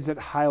are the kids at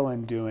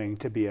Highland doing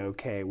to be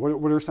okay?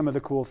 What are some of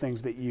the cool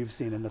things that you've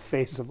seen in the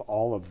face of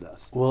all of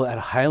this? Well, at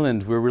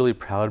Highland, we're really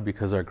proud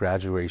because our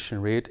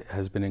graduation rate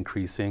has been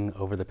increasing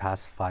over the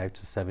past 5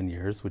 to 7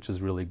 years, which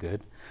is really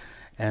good.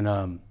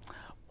 And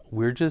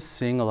we're just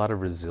seeing a lot of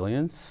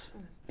resilience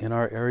in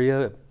our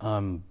area,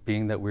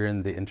 being that we're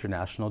in the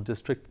international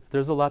district.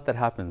 There's a lot that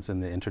happens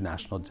in the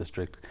international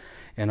district,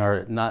 and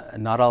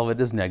not all of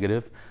it is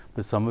negative,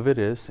 but some of it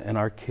is, and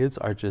our kids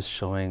are just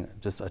showing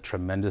just a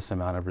tremendous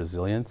amount of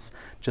resilience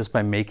just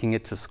by making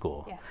it to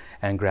school. Yes.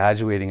 And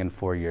graduating in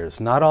 4 years.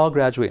 Not all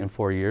graduate in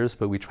 4 years,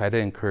 but we try to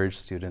encourage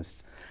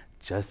students,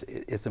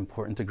 it's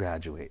important to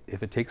graduate.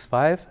 If it takes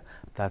 5,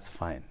 that's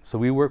fine. So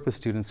we work with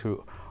students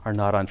who are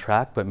not on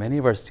track, but many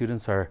of our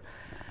students are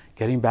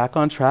getting back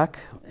on track,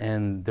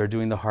 and they're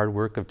doing the hard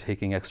work of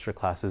taking extra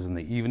classes in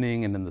the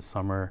evening and in the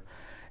summer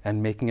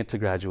and making it to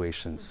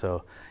graduation.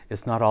 So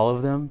it's not all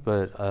of them,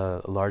 but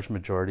a large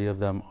majority of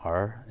them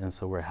are, and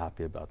so we're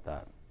happy about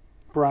that.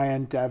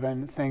 Brian,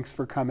 Devin, thanks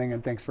for coming,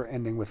 and thanks for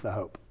ending with the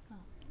hope.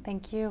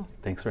 Thank you.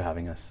 Thanks for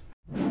having us.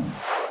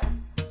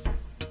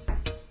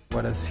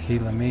 What does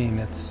Gila mean?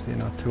 It's,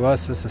 to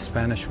us it's a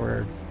Spanish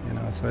word,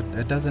 so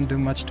it doesn't do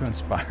much to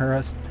inspire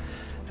us.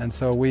 And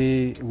so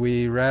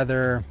we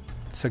rather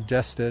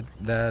suggested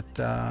that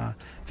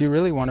if you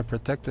really want to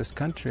protect this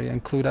country,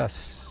 include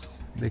us,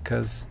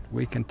 because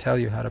we can tell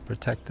you how to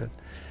protect it.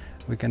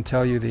 We can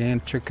tell you the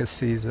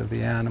intricacies of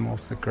the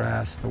animals, the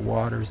grass, the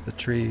waters, the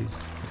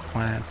trees, the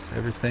plants,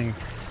 everything,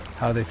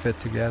 how they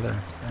fit together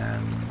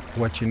and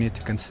what you need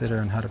to consider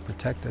and how to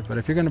protect it. But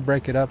if you're going to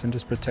break it up and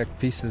just protect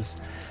pieces,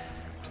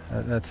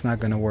 that's not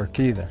going to work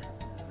either,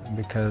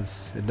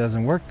 because it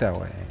doesn't work that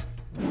way.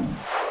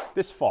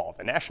 This fall,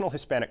 the National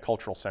Hispanic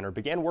Cultural Center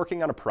began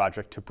working on a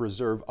project to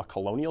preserve a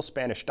colonial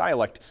Spanish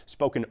dialect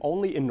spoken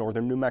only in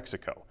northern New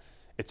Mexico.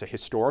 It's a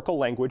historical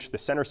language the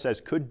center says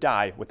could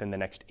die within the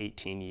next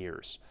 18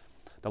 years.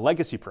 The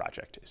Legacy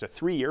Project is a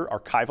 3-year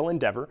archival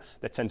endeavor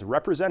that sends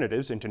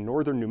representatives into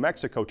northern New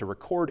Mexico to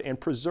record and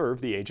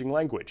preserve the aging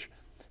language.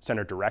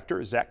 Center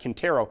Director Zack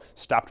Quintero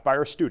stopped by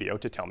our studio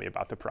to tell me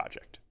about the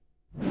project.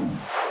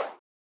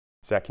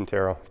 Zack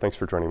Quintero, thanks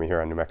for joining me here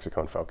on New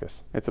Mexico in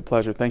Focus. It's a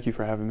pleasure. Thank you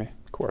for having me.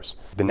 Of course.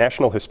 The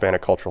National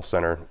Hispanic Cultural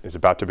Center is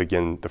about to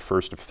begin the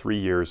first of 3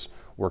 years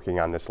working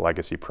on this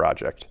Legacy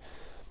Project.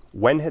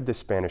 When had the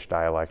Spanish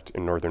dialect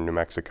in northern New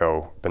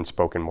Mexico been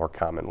spoken more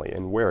commonly,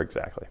 and where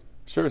exactly?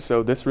 Sure.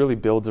 So this really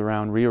builds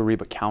around Rio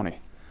Arriba County,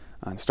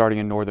 starting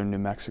in northern New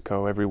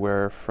Mexico,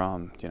 everywhere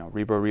from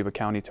Rio Arriba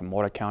County to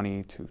Mora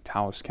County to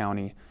Taos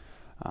County.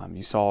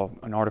 You saw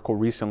an article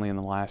recently in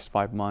the last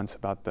 5 months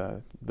about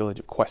the village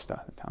of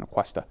Cuesta, the town of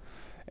Cuesta,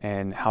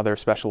 and how they're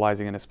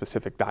specializing in a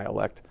specific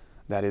dialect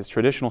that is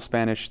traditional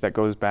Spanish that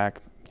goes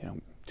back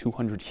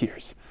 200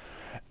 years.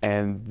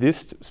 And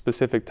this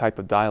specific type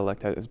of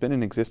dialect has been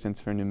in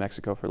existence for New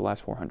Mexico for the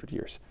last 400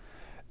 years.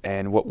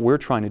 And what we're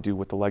trying to do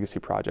with the Legacy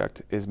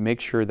Project is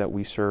make sure that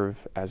we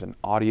serve as an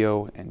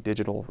audio and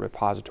digital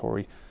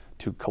repository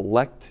to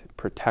collect,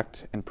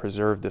 protect, and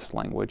preserve this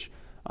language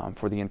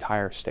for the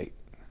entire state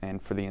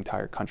and for the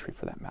entire country,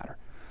 for that matter.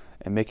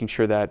 And making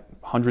sure that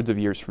hundreds of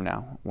years from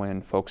now,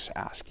 when folks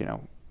ask,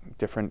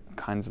 different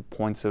kinds of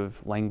points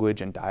of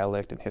language and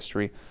dialect and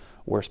history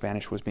where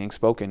Spanish was being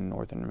spoken in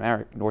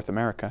North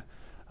America,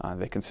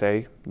 they can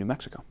say New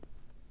Mexico.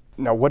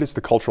 Now, what is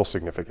the cultural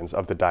significance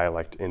of the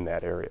dialect in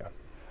that area?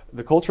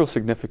 The cultural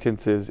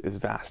significance is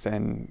vast,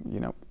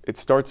 and it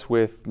starts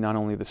with not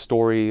only the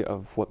story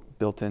of what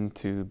built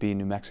into being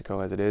New Mexico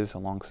as it is,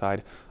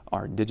 alongside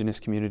our indigenous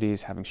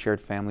communities, having shared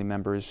family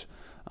members,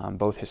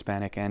 both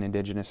Hispanic and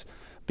indigenous,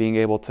 being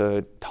able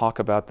to talk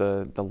about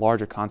the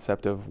larger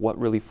concept of what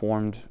really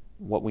formed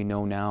what we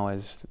know now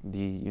as the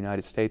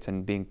United States,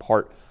 and being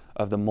part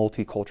of the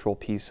multicultural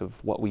piece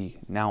of what we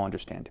now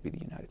understand to be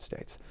the United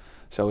States.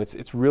 So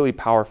it's really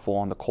powerful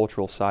on the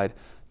cultural side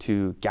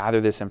to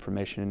gather this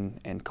information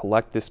and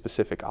collect this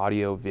specific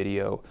audio,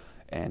 video,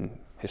 and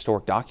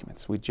historic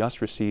documents. We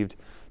just received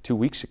 2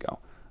 weeks ago,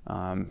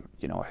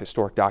 a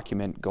historic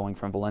document going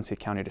from Valencia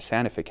County to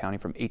Santa Fe County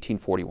from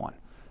 1841.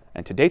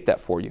 And to date that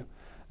for you,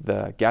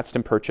 the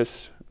Gadsden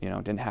Purchase,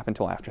 didn't happen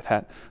until after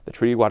that. The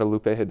Treaty of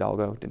Guadalupe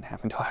Hidalgo didn't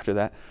happen until after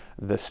that.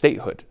 The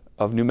statehood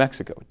of New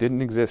Mexico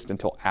didn't exist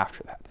until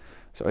after that.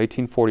 So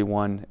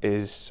 1841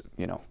 is,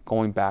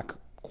 going back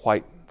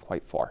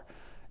quite far.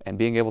 And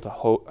being able to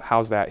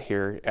house that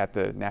here at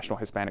the National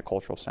Hispanic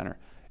Cultural Center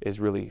is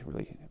really,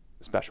 really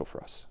special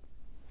for us.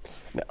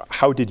 Now,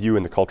 how did you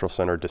and the Cultural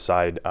Center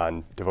decide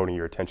on devoting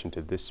your attention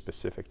to this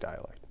specific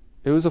dialect?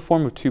 It was a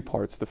form of two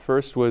parts. The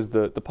first was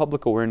the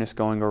public awareness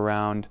going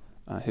around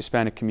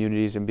Hispanic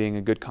communities and being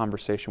a good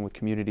conversation with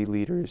community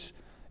leaders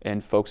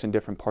and folks in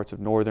different parts of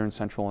northern,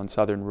 central, and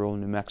southern rural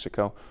New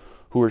Mexico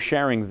who were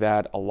sharing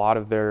that a lot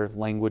of their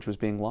language was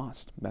being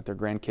lost, that their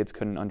grandkids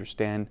couldn't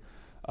understand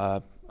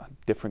a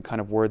different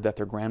kind of word that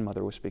their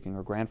grandmother was speaking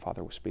or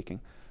grandfather was speaking.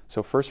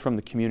 So first from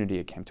the community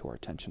it came to our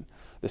attention.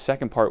 The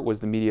second part was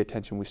the media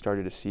attention we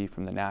started to see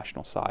from the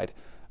national side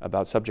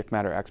about subject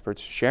matter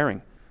experts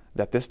sharing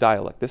that this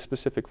dialect, this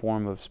specific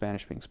form of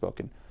Spanish being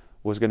spoken,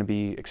 was going to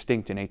be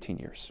extinct in 18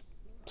 years.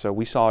 So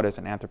we saw it as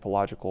an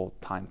anthropological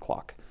time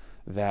clock,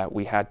 that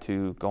we had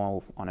to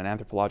go on an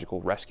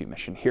anthropological rescue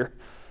mission here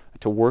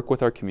to work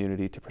with our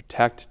community to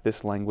protect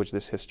this language,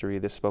 this history,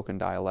 this spoken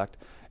dialect,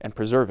 and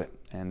preserve it.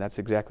 And that's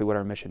exactly what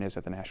our mission is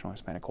at the National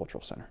Hispanic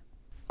Cultural Center.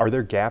 Are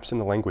there gaps in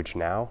the language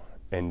now?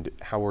 And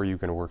how are you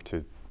going to work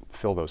to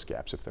fill those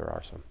gaps if there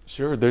are some?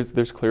 Sure,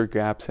 there's clear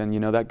gaps, and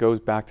that goes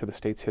back to the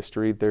state's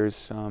history.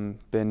 There's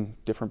been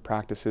different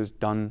practices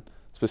done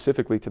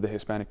specifically to the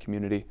Hispanic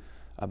community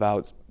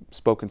about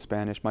spoken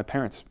Spanish. My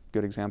parents,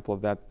 good example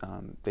of that.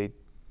 They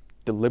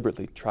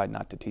deliberately tried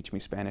not to teach me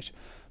Spanish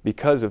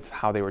because of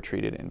how they were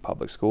treated in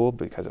public school,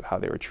 because of how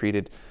they were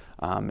treated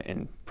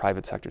in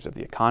private sectors of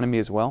the economy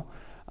as well,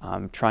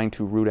 trying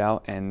to root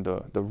out, and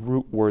the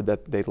root word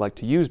that they'd like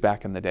to use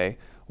back in the day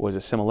was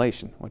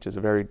assimilation, which is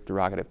a very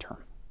derogative term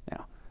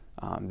now.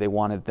 They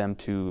wanted them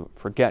to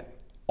forget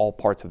all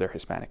parts of their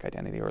Hispanic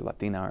identity or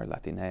Latina or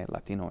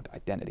Latino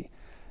identity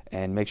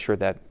and make sure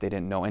that they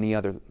didn't know any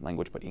other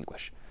language but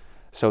English.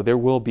 So there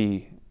will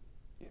be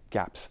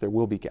gaps,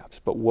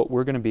 but what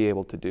we're going to be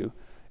able to do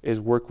is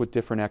work with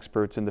different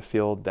experts in the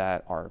field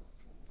that are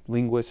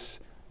linguists,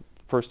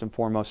 first and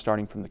foremost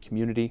starting from the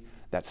community,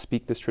 that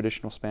speak this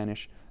traditional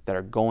Spanish, that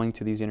are going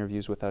to these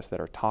interviews with us, that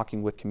are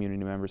talking with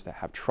community members, that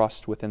have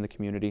trust within the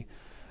community,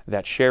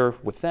 that share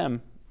with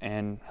them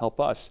and help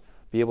us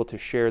be able to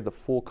share the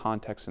full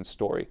context and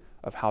story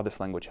of how this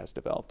language has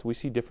developed. We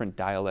see different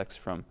dialects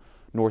from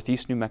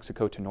northeast New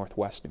Mexico to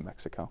northwest New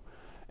Mexico,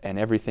 and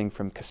everything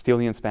from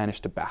Castilian Spanish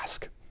to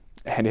Basque.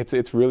 And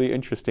it's really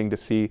interesting to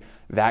see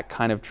that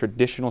kind of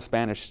traditional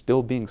Spanish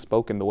still being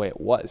spoken the way it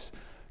was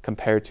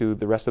compared to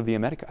the rest of the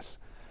Americas.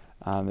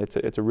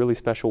 It's a really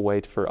special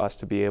way for us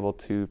to be able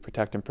to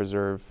protect and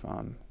preserve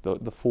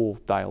the full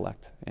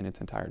dialect in its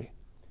entirety.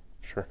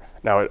 Sure.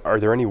 Now, are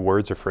there any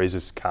words or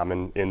phrases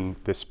common in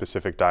this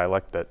specific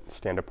dialect that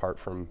stand apart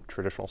from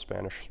traditional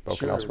Spanish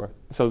spoken elsewhere?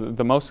 So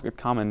the most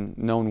common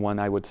known one,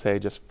 I would say,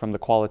 just from the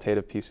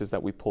qualitative pieces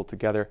that we pulled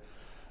together,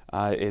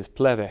 is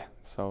plebe.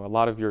 So a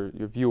lot of your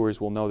viewers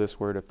will know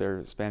this word if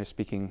they're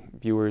Spanish-speaking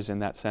viewers in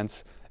that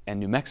sense, and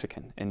New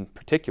Mexican, in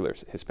particular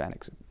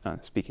Hispanic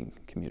speaking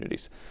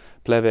communities.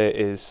 Plebe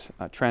is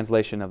a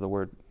translation of the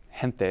word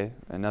gente,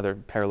 another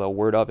parallel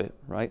word of it,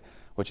 right?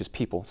 Which is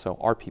people, so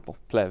our people,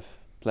 plebe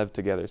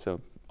together.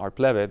 So our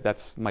plebe,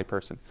 that's my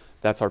person,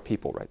 that's our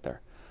people right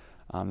there.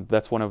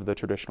 That's one of the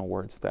traditional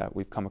words that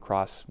we've come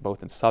across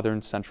both in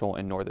southern, central,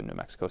 and northern New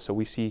Mexico. So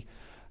we see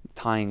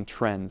tying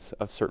trends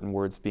of certain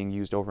words being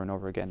used over and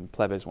over again.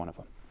 Plebe is one of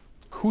them.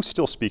 Who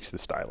still speaks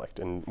this dialect?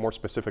 And more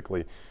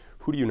specifically,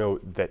 who do you know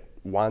that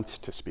wants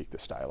to speak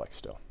this dialect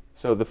still?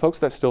 So the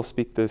folks that still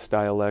speak this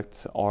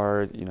dialect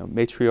are,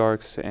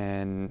 matriarchs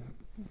and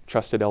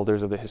trusted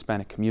elders of the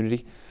Hispanic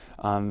community,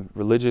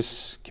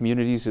 religious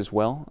communities as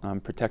well,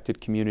 protected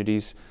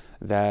communities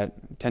that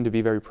tend to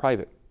be very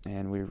private,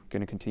 and we're going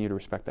to continue to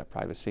respect that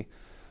privacy,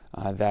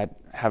 that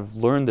have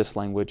learned this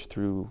language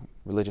through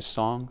religious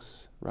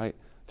songs, right?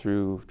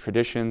 Through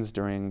traditions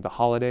during the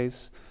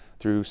holidays,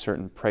 through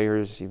certain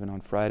prayers even on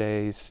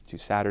Fridays, to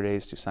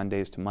Saturdays, to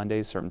Sundays, to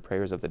Mondays, certain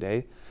prayers of the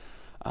day.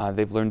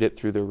 They've learned it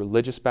through their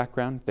religious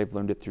background. They've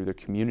learned it through their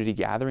community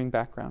gathering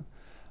background.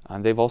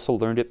 They've also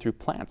learned it through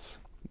plants,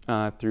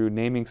 through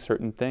naming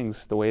certain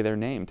things the way they're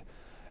named,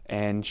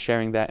 and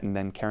sharing that and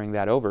then carrying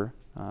that over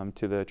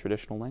to the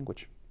traditional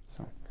language.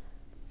 So,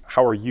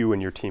 how are you and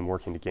your team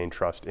working to gain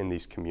trust in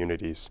these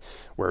communities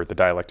where the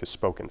dialect is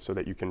spoken so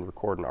that you can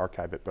record and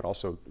archive it, but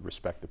also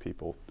respect the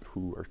people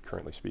who are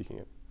currently speaking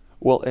it?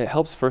 Well, it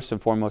helps first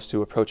and foremost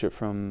to approach it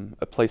from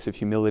a place of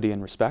humility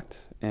and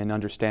respect and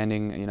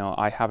understanding,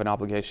 I have an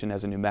obligation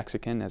as a New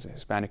Mexican, as a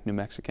Hispanic New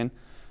Mexican,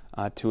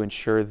 to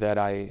ensure that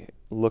I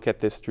look at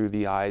this through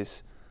the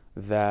eyes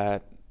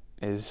that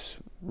is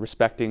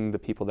respecting the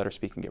people that are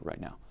speaking it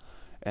right now.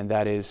 And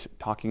that is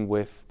talking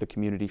with the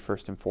community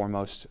first and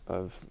foremost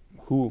of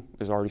who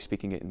is already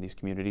speaking it in these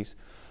communities,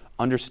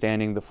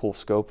 understanding the full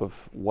scope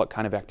of what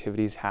kind of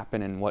activities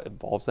happen and what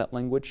involves that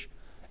language,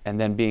 and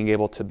then being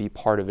able to be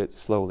part of it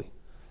slowly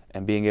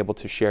and being able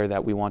to share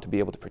that we want to be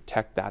able to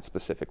protect that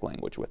specific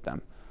language with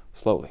them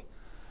slowly.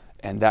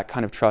 And that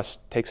kind of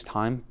trust takes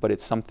time, but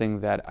it's something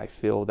that I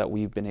feel that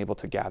we've been able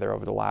to gather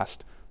over the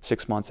last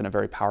 6 months in a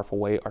very powerful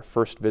way. Our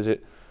first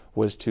visit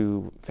was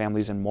to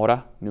families in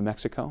Mora, New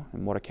Mexico,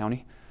 in Mora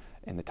County,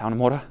 in the town of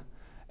Mora,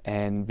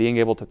 and being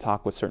able to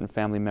talk with certain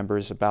family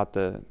members about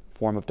the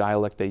form of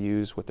dialect they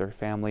use with their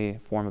family,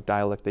 form of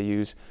dialect they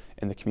use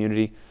in the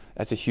community.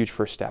 That's a huge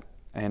first step.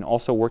 And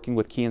also working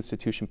with key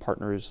institution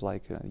partners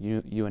like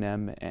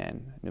UNM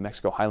and New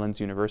Mexico Highlands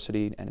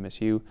University,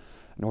 NMSU,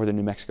 Northern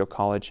New Mexico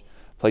College,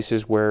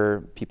 places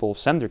where people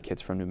send their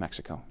kids from New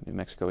Mexico. New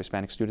Mexico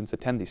Hispanic students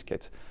attend these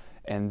kids,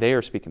 and they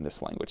are speaking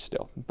this language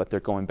still, but they're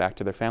going back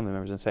to their family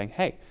members and saying,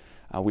 hey,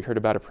 we heard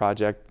about a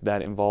project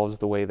that involves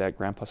the way that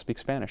grandpa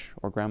speaks Spanish,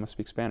 or grandma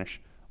speaks Spanish,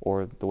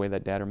 or the way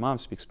that dad or mom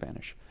speaks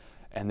Spanish,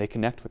 and they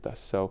connect with us.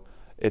 So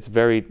it's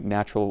very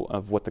natural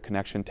of what the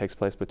connection takes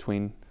place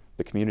between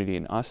the community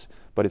and us,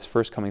 but it's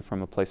first coming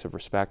from a place of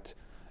respect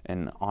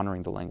and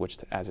honoring the language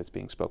as it's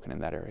being spoken in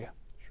that area.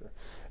 Sure.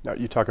 Now,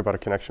 you talk about a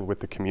connection with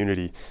the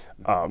community.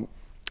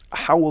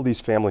 How will these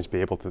families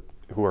be able to,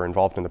 who are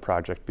involved in the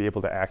project, be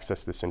able to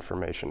access this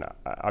information?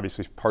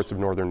 Obviously, parts of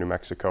northern New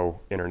Mexico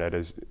internet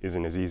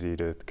isn't as easy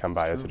to come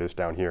by as it is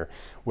down here.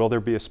 Will there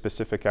be a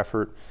specific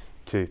effort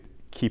to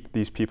keep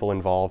these people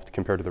involved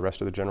compared to the rest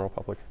of the general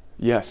public?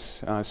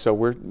 Yes, so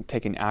we're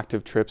taking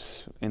active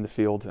trips in the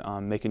field,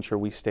 making sure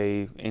we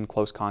stay in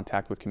close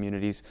contact with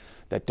communities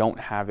that don't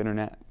have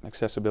internet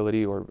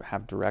accessibility or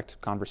have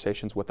direct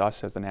conversations with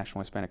us as the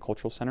National Hispanic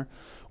Cultural Center.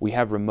 We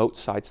have remote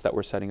sites that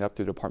we're setting up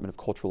through the Department of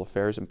Cultural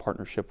Affairs in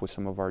partnership with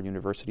some of our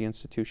university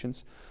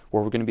institutions,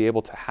 where we're going to be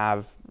able to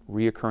have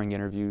reoccurring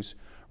interviews,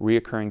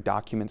 reoccurring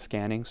document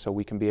scanning, so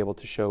we can be able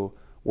to show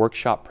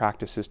workshop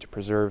practices to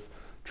preserve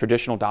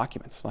traditional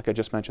documents. Like I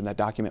just mentioned, that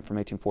document from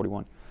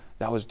 1841.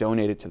 That was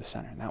donated to the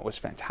center, and that was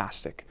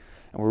fantastic.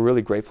 And we're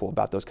really grateful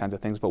about those kinds of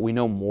things, but we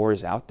know more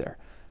is out there.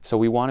 So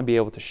we want to be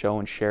able to show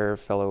and share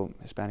fellow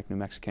Hispanic New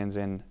Mexicans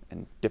and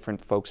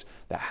different folks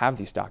that have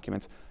these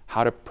documents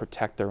how to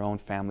protect their own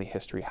family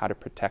history, how to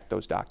protect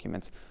those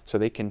documents so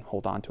they can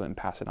hold on to it and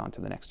pass it on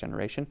to the next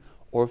generation.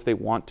 Or if they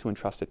want to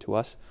entrust it to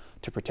us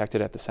to protect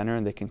it at the center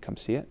and they can come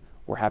see it,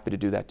 we're happy to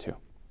do that too.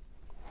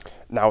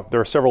 Now, there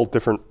are several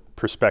different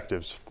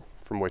perspectives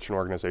from which an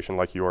organization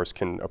like yours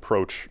can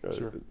approach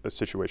a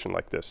situation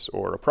like this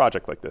or a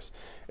project like this.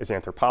 As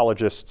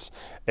anthropologists,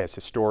 as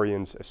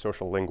historians, as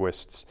social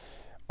linguists,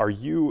 are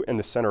you and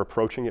the center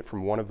approaching it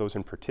from one of those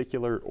in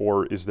particular,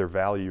 or is there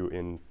value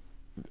in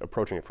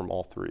approaching it from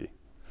all three?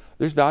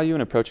 There's value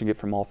in approaching it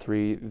from all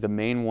three. The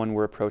main one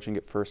we're approaching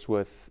it first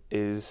with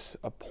is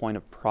a point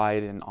of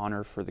pride and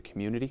honor for the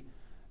community,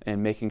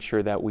 and making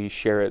sure that we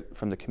share it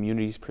from the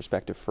community's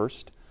perspective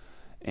first,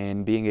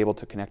 and being able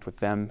to connect with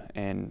them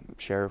and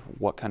share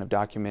what kind of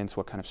documents,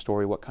 what kind of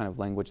story, what kind of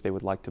language they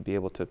would like to be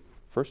able to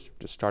first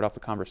just start off the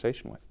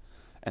conversation with.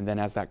 And then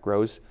as that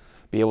grows,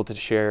 be able to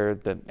share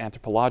the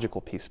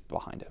anthropological piece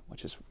behind it,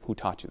 which is who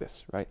taught you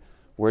this, right?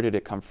 Where did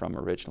it come from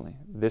originally?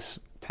 This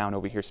town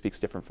over here speaks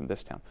different from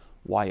this town.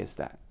 Why is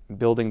that?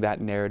 Building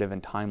that narrative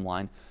and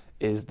timeline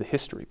is the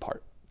history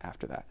part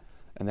after that.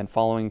 And then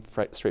following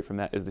straight from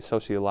that is the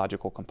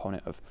sociological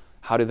component of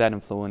how did that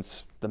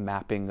influence the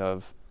mapping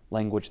of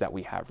language that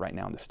we have right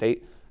now in the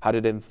state? How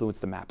did it influence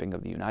the mapping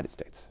of the United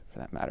States, for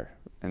that matter?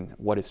 And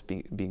what is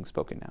being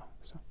spoken now?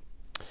 So.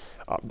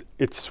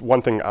 It's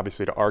one thing,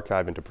 obviously, to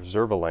archive and to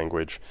preserve a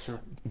language,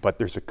 but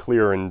there's a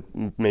clear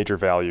and major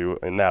value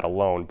in that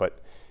alone.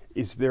 But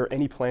is there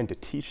any plan to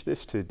teach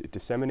this, to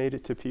disseminate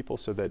it to people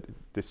so that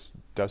this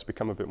does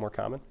become a bit more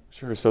common?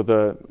 Sure. So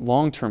the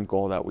long-term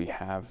goal that we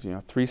have,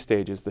 3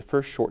 stages. The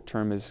first short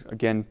term is,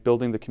 again,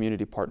 building the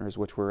community partners,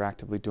 which we're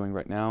actively doing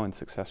right now and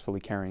successfully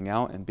carrying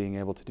out, and being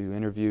able to do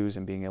interviews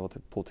and being able to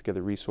pull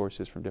together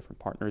resources from different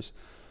partners.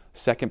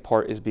 Second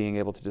part is being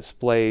able to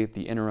display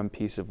the interim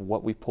piece of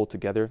what we pulled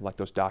together, like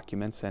those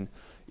documents, and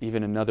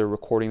even another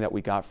recording that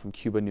we got from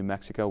Cuba, New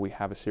Mexico. We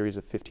have a series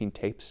of 15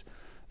 tapes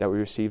that we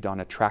received on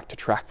a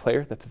track-to-track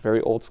player. That's a very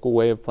old school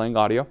way of playing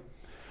audio.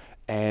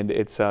 And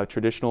it's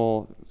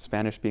traditional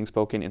Spanish being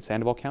spoken in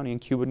Sandoval County in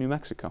Cuba, New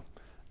Mexico.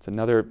 It's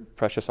another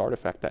precious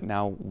artifact that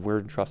now we're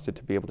entrusted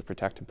to be able to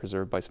protect and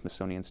preserve by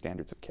Smithsonian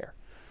standards of care.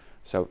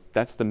 So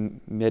that's the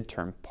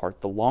midterm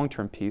part. The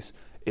long-term piece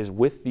is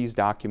with these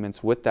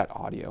documents, with that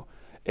audio,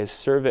 is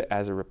serve it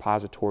as a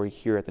repository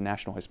here at the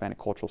National Hispanic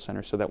Cultural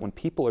Center so that when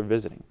people are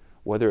visiting,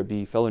 whether it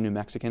be fellow New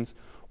Mexicans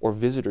or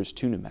visitors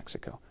to New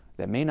Mexico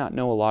that may not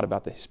know a lot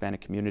about the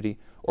Hispanic community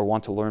or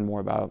want to learn more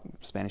about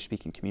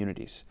Spanish-speaking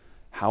communities,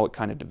 how it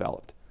kind of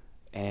developed,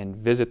 and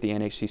visit the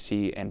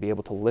NHCC and be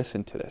able to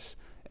listen to this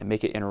and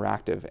make it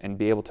interactive and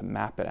be able to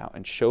map it out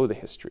and show the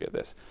history of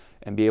this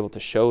and be able to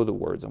show the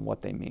words and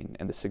what they mean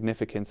and the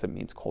significance it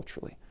means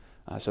culturally.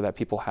 So that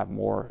people have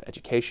more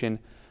education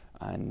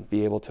and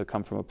be able to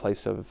come from a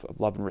place of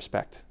love and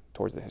respect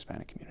towards the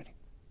Hispanic community.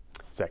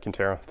 Zack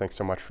Quintero, thanks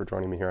so much for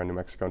joining me here on New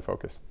Mexico in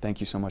Focus.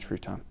 Thank you so much for your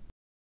time.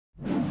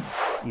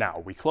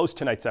 Now, we close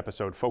tonight's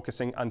episode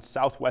focusing on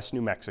southwest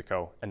New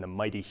Mexico and the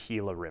mighty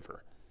Gila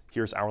River.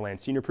 Here's Our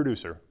Land senior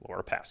producer,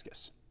 Laura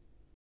Paskus.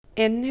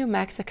 In New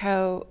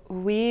Mexico,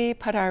 we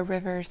put our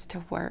rivers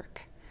to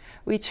work.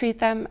 We treat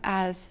them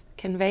as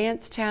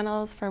conveyance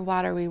channels for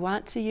water we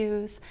want to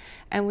use,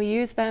 and we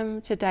use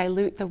them to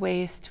dilute the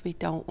waste we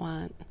don't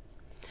want.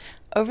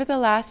 Over the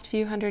last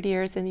few hundred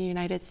years in the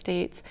United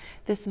States,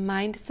 this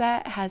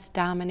mindset has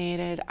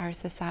dominated our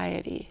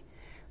society.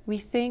 We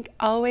think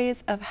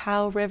always of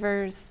how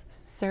rivers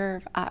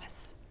serve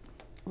us.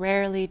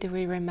 Rarely do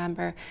we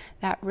remember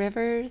that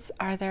rivers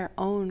are their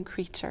own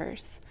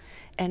creatures,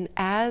 and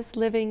as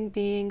living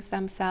beings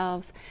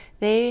themselves,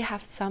 they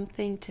have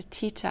something to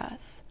teach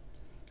us.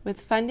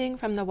 With funding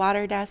from the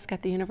Water Desk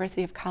at the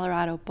University of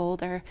Colorado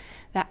Boulder,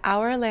 the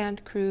Our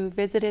Land crew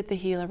visited the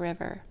Gila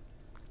River,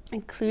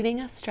 including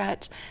a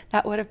stretch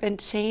that would have been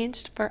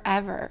changed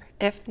forever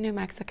if New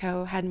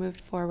Mexico had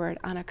moved forward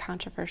on a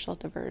controversial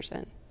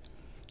diversion.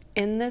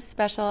 In this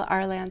special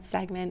Our Land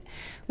segment,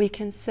 we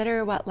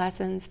consider what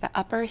lessons the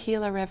Upper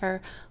Gila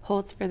River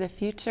holds for the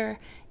future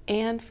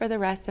and for the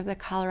rest of the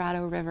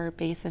Colorado River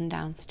basin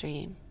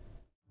downstream.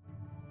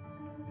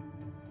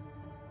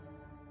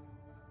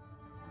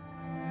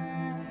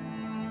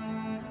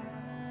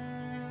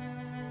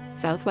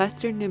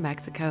 Southwestern New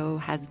Mexico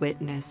has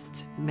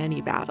witnessed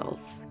many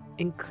battles,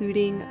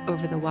 including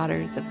over the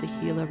waters of the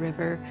Gila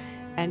River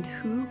and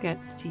who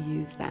gets to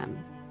use them.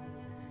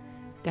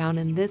 Down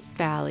in this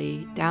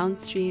valley,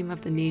 downstream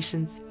of the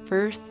nation's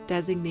first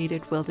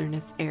designated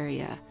wilderness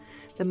area,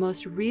 the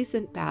most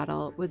recent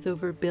battle was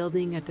over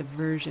building a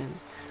diversion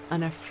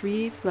on a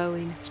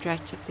free-flowing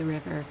stretch of the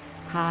river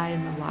high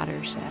in the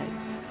watershed.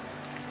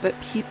 But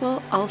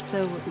people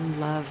also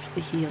love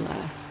the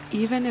Gila,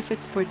 even if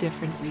it's for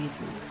different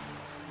reasons.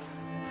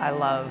 I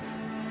love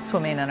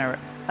swimming in it.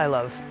 I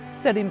love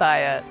sitting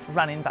by it,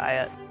 running by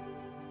it.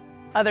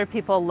 Other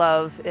people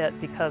love it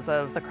because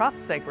of the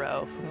crops they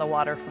grow from the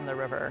water from the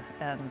river,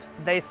 and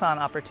they saw an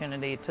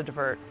opportunity to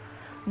divert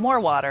more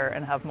water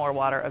and have more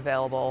water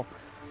available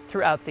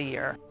throughout the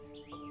year.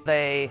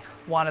 They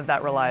wanted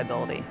that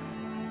reliability.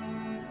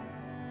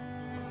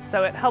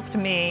 So it helped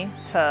me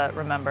to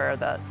remember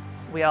that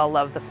we all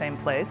love the same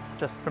place,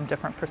 just from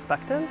different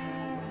perspectives.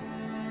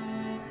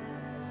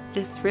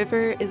 This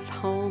river is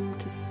home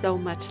to so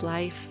much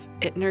life.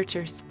 It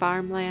nurtures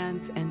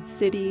farmlands and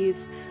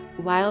cities,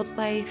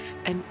 wildlife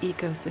and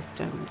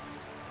ecosystems.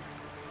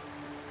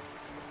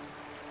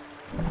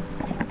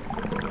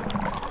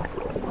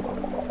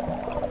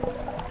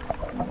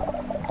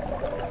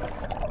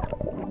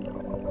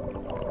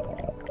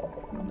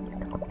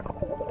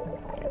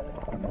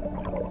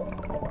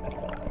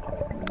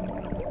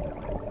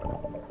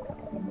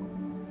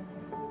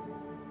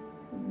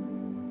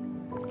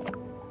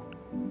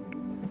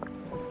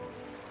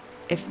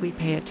 If we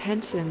pay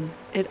attention,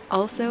 it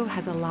also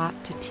has a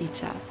lot to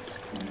teach us.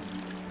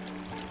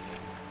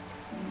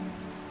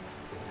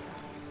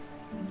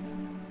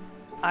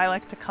 I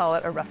like to call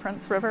it a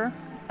reference river,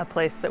 a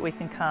place that we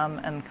can come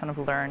and kind of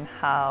learn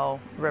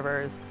how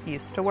rivers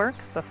used to work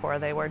before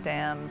they were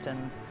dammed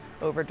and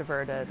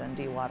over-diverted and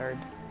dewatered.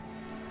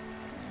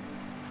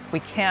 We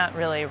can't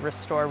really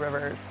restore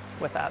rivers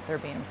without there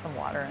being some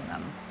water in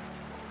them.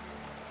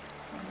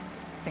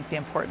 I think the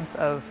importance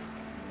of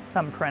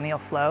some perennial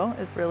flow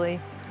is really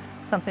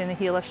something the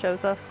Gila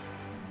shows us.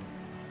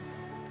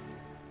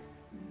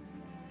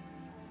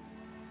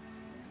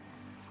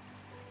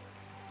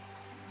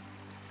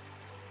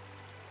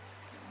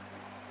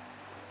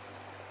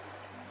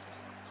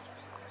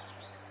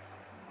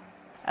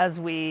 As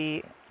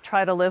we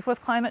try to live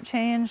with climate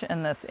change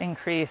and this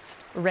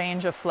increased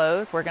range of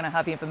flows, we're going to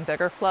have even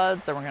bigger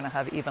floods, and we're going to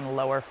have even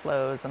lower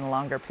flows and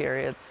longer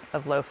periods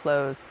of low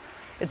flows.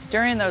 It's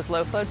during those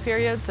low flow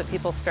periods that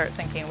people start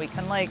thinking we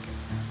can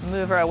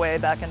move our way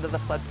back into the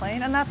floodplain,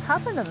 and that's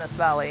happened in this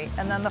valley.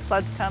 And then the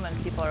floods come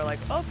and people are like,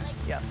 oops,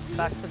 yes,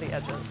 back to the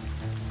edges.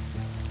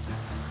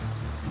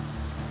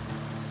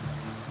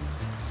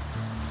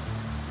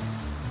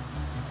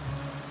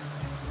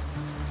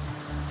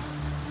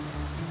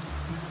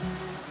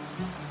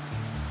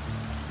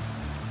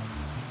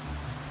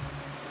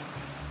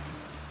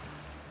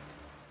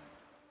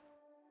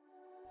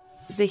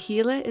 The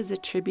Gila is a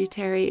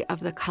tributary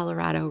of the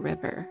Colorado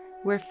River,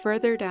 where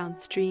further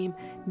downstream,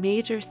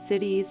 major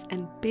cities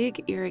and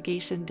big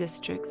irrigation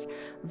districts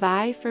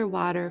vie for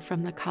water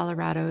from the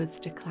Colorado's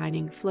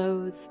declining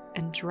flows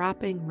and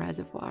dropping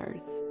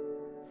reservoirs.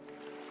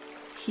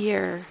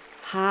 Here,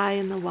 high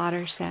in the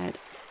watershed,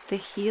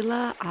 the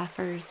Gila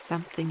offers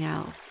something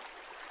else.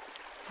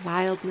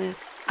 Wildness,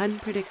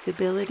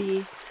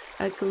 unpredictability,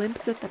 a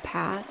glimpse at the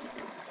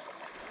past,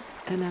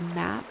 and a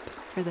map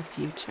for the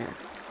future.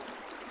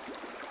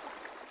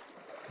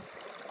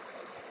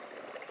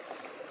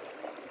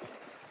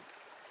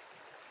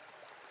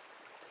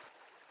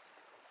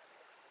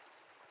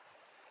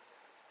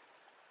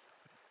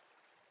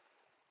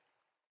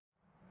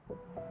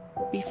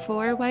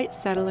 Before white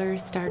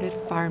settlers started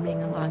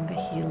farming along the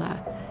Gila,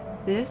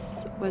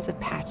 this was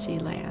Apache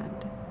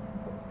land.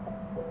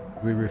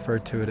 We refer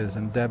to it as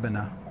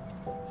Ndebena.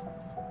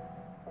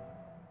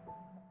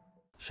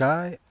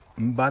 Shai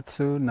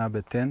Mbatsu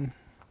Nabetin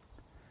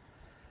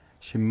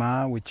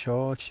Shima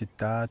Wicho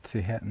Chita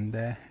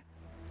Tsihetnde.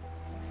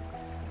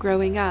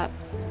 Growing up,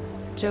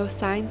 Joe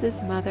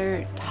Saenz'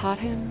 mother taught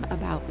him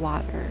about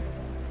water.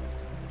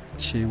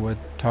 She would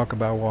talk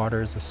about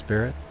water as a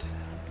spirit,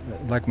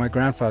 like my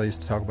grandfather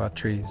used to talk about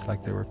trees,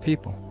 like they were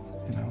people,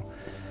 you know.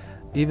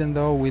 Even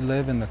though we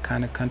live in the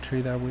kind of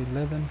country that we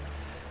live in,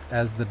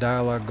 as the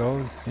dialogue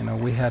goes, you know,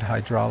 we had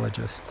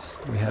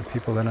hydrologists. We had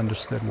people that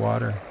understood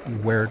water,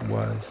 where it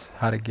was,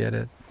 how to get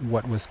it,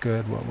 what was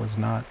good, what was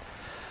not.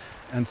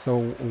 And so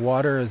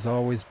water has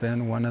always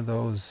been one of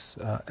those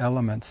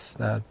elements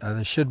that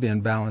should be in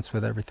balance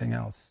with everything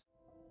else.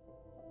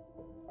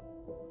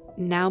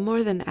 Now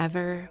more than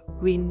ever,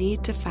 we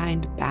need to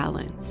find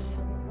balance.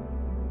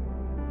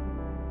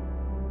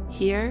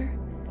 Here,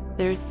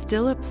 there's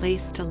still a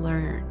place to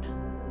learn.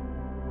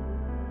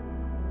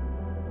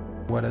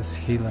 What does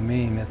Gila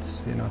mean?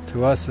 It's, you know,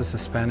 to us it's a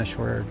Spanish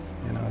word,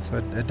 you know, so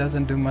it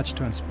doesn't do much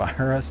to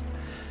inspire us.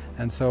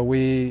 And so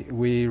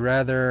we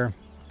rather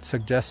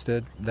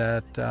suggested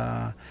that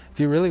if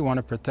you really want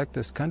to protect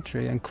this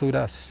country, include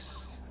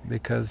us,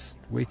 because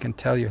we can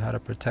tell you how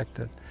to protect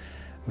it.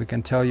 We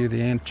can tell you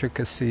the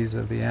intricacies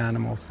of the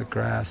animals, the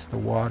grass, the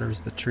waters,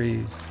 the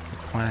trees,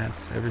 the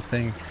plants,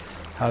 everything,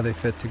 how they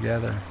fit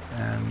together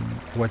and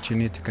what you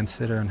need to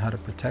consider and how to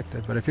protect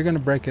it. But if you're going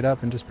to break it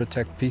up and just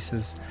protect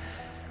pieces,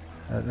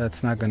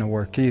 that's not going to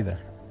work either,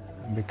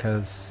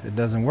 because it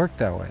doesn't work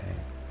that way.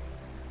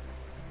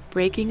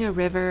 Breaking a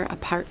river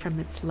apart from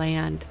its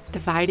land,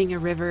 dividing a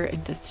river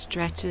into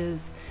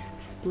stretches,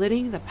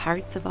 splitting the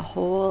parts of a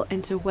whole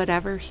into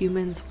whatever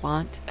humans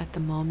want at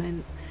the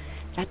moment,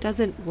 that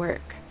doesn't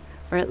work,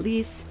 or at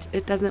least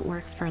it doesn't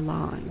work for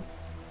long.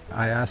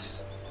 I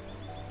asked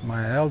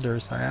my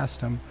elders, I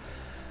asked them,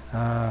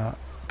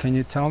 can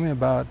you tell me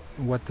about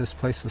what this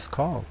place was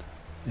called?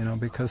 You know,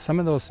 because some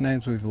of those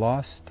names we've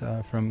lost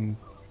from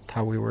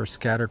how we were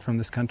scattered from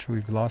this country,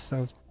 we've lost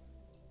those.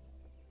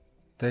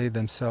 They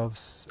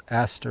themselves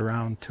asked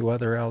around to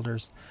other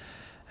elders,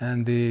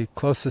 and the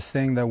closest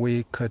thing that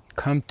we could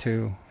come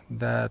to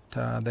that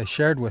they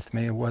shared with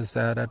me was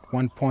that at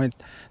one point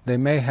they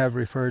may have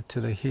referred to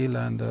the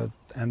Gila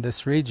and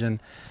this region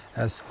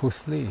as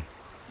Huthli,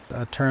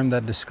 a term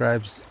that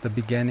describes the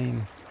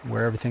beginning,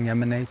 where everything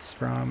emanates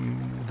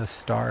from, the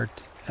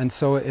start. And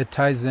so it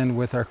ties in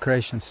with our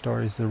creation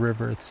stories, the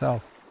river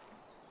itself.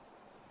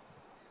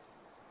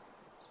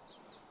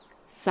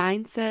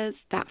 Saenz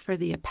says that for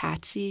the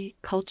Apache,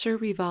 culture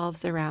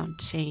revolves around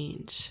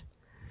change.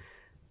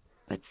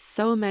 But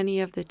so many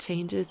of the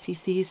changes he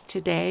sees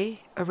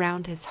today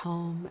around his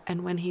home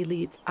and when he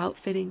leads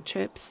outfitting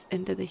trips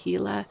into the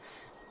Gila,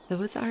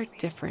 those are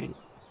different.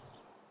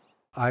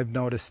 I've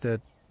noticed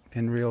it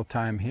in real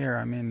time here.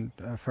 I mean,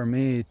 for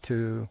me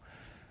to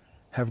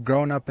have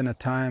grown up in a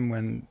time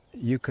when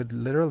you could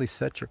literally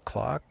set your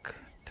clock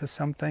to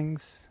some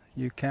things,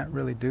 you can't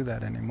really do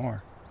that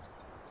anymore.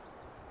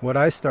 What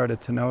I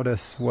started to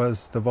notice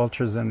was the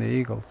vultures and the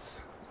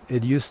eagles.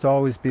 It used to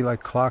always be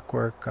like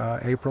clockwork,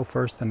 April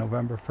 1st and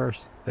November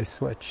 1st, they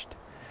switched.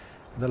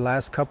 The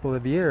last couple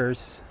of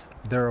years,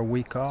 they're a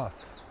week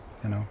off,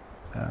 you know.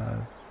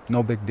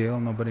 No big deal,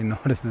 nobody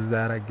notices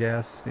that, I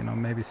guess, you know,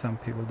 maybe some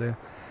people do.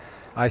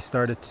 I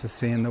started to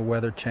see in the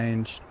weather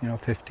change, you know,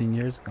 15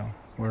 years ago,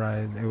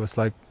 where it was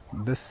like,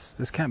 this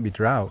can't be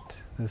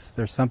drought,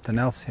 there's something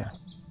else here.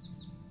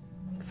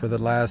 For the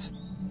last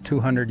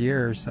 200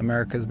 years,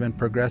 America has been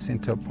progressing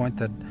to a point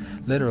that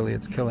literally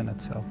it's killing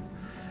itself.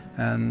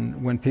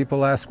 And when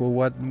people ask, well,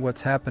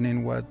 what's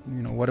happening, what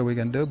are we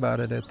going to do about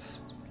it,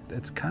 it's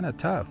kind of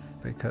tough,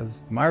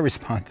 because my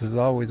response is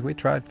always, we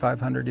tried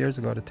 500 years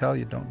ago to tell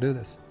you don't do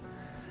this.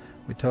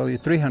 We told you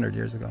 300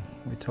 years ago.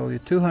 We told you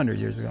 200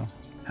 years ago.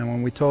 And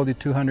when we told you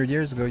 200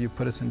 years ago, you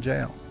put us in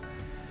jail.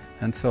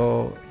 And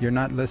so you're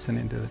not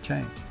listening to the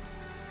change.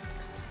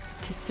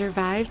 To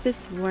survive this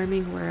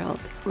warming world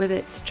with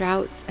its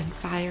droughts and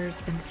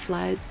fires and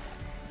floods,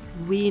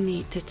 we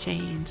need to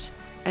change.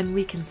 And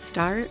we can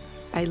start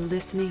by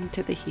listening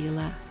to the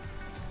Gila.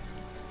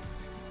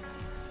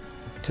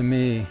 To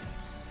me,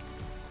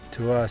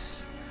 to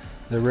us,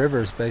 the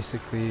river's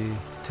basically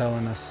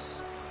telling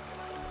us,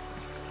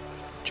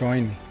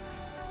 join me.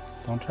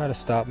 Don't try to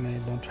stop me,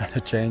 don't try to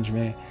change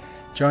me.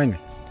 Join me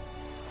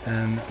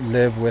and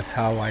live with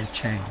how I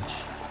change.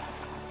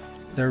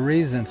 There are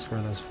reasons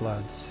for those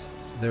floods.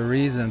 There are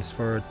reasons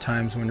for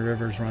times when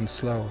rivers run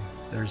slow.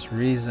 There's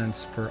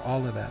reasons for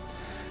all of that.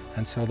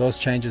 And so those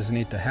changes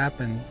need to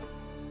happen.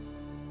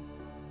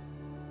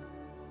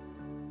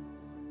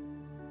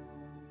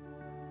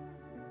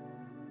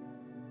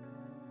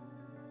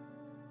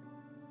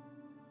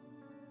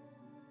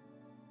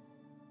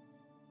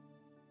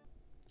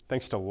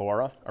 Thanks to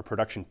Laura, our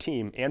production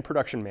team, and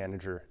production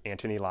manager,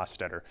 Anthony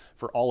Lostetter,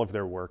 for all of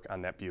their work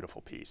on that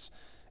beautiful piece.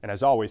 And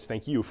as always,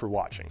 thank you for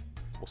watching.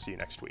 We'll see you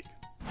next week.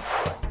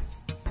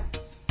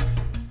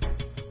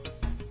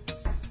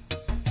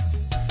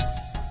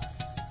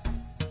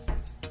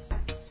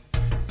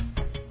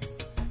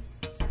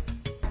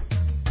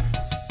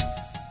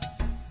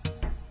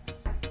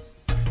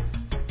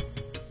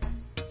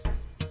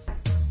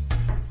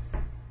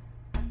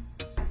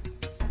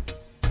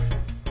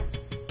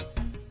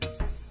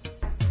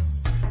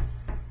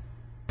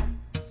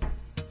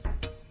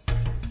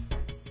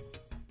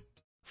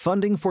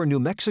 Funding for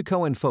New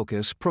Mexico in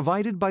Focus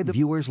provided by the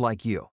viewers like you.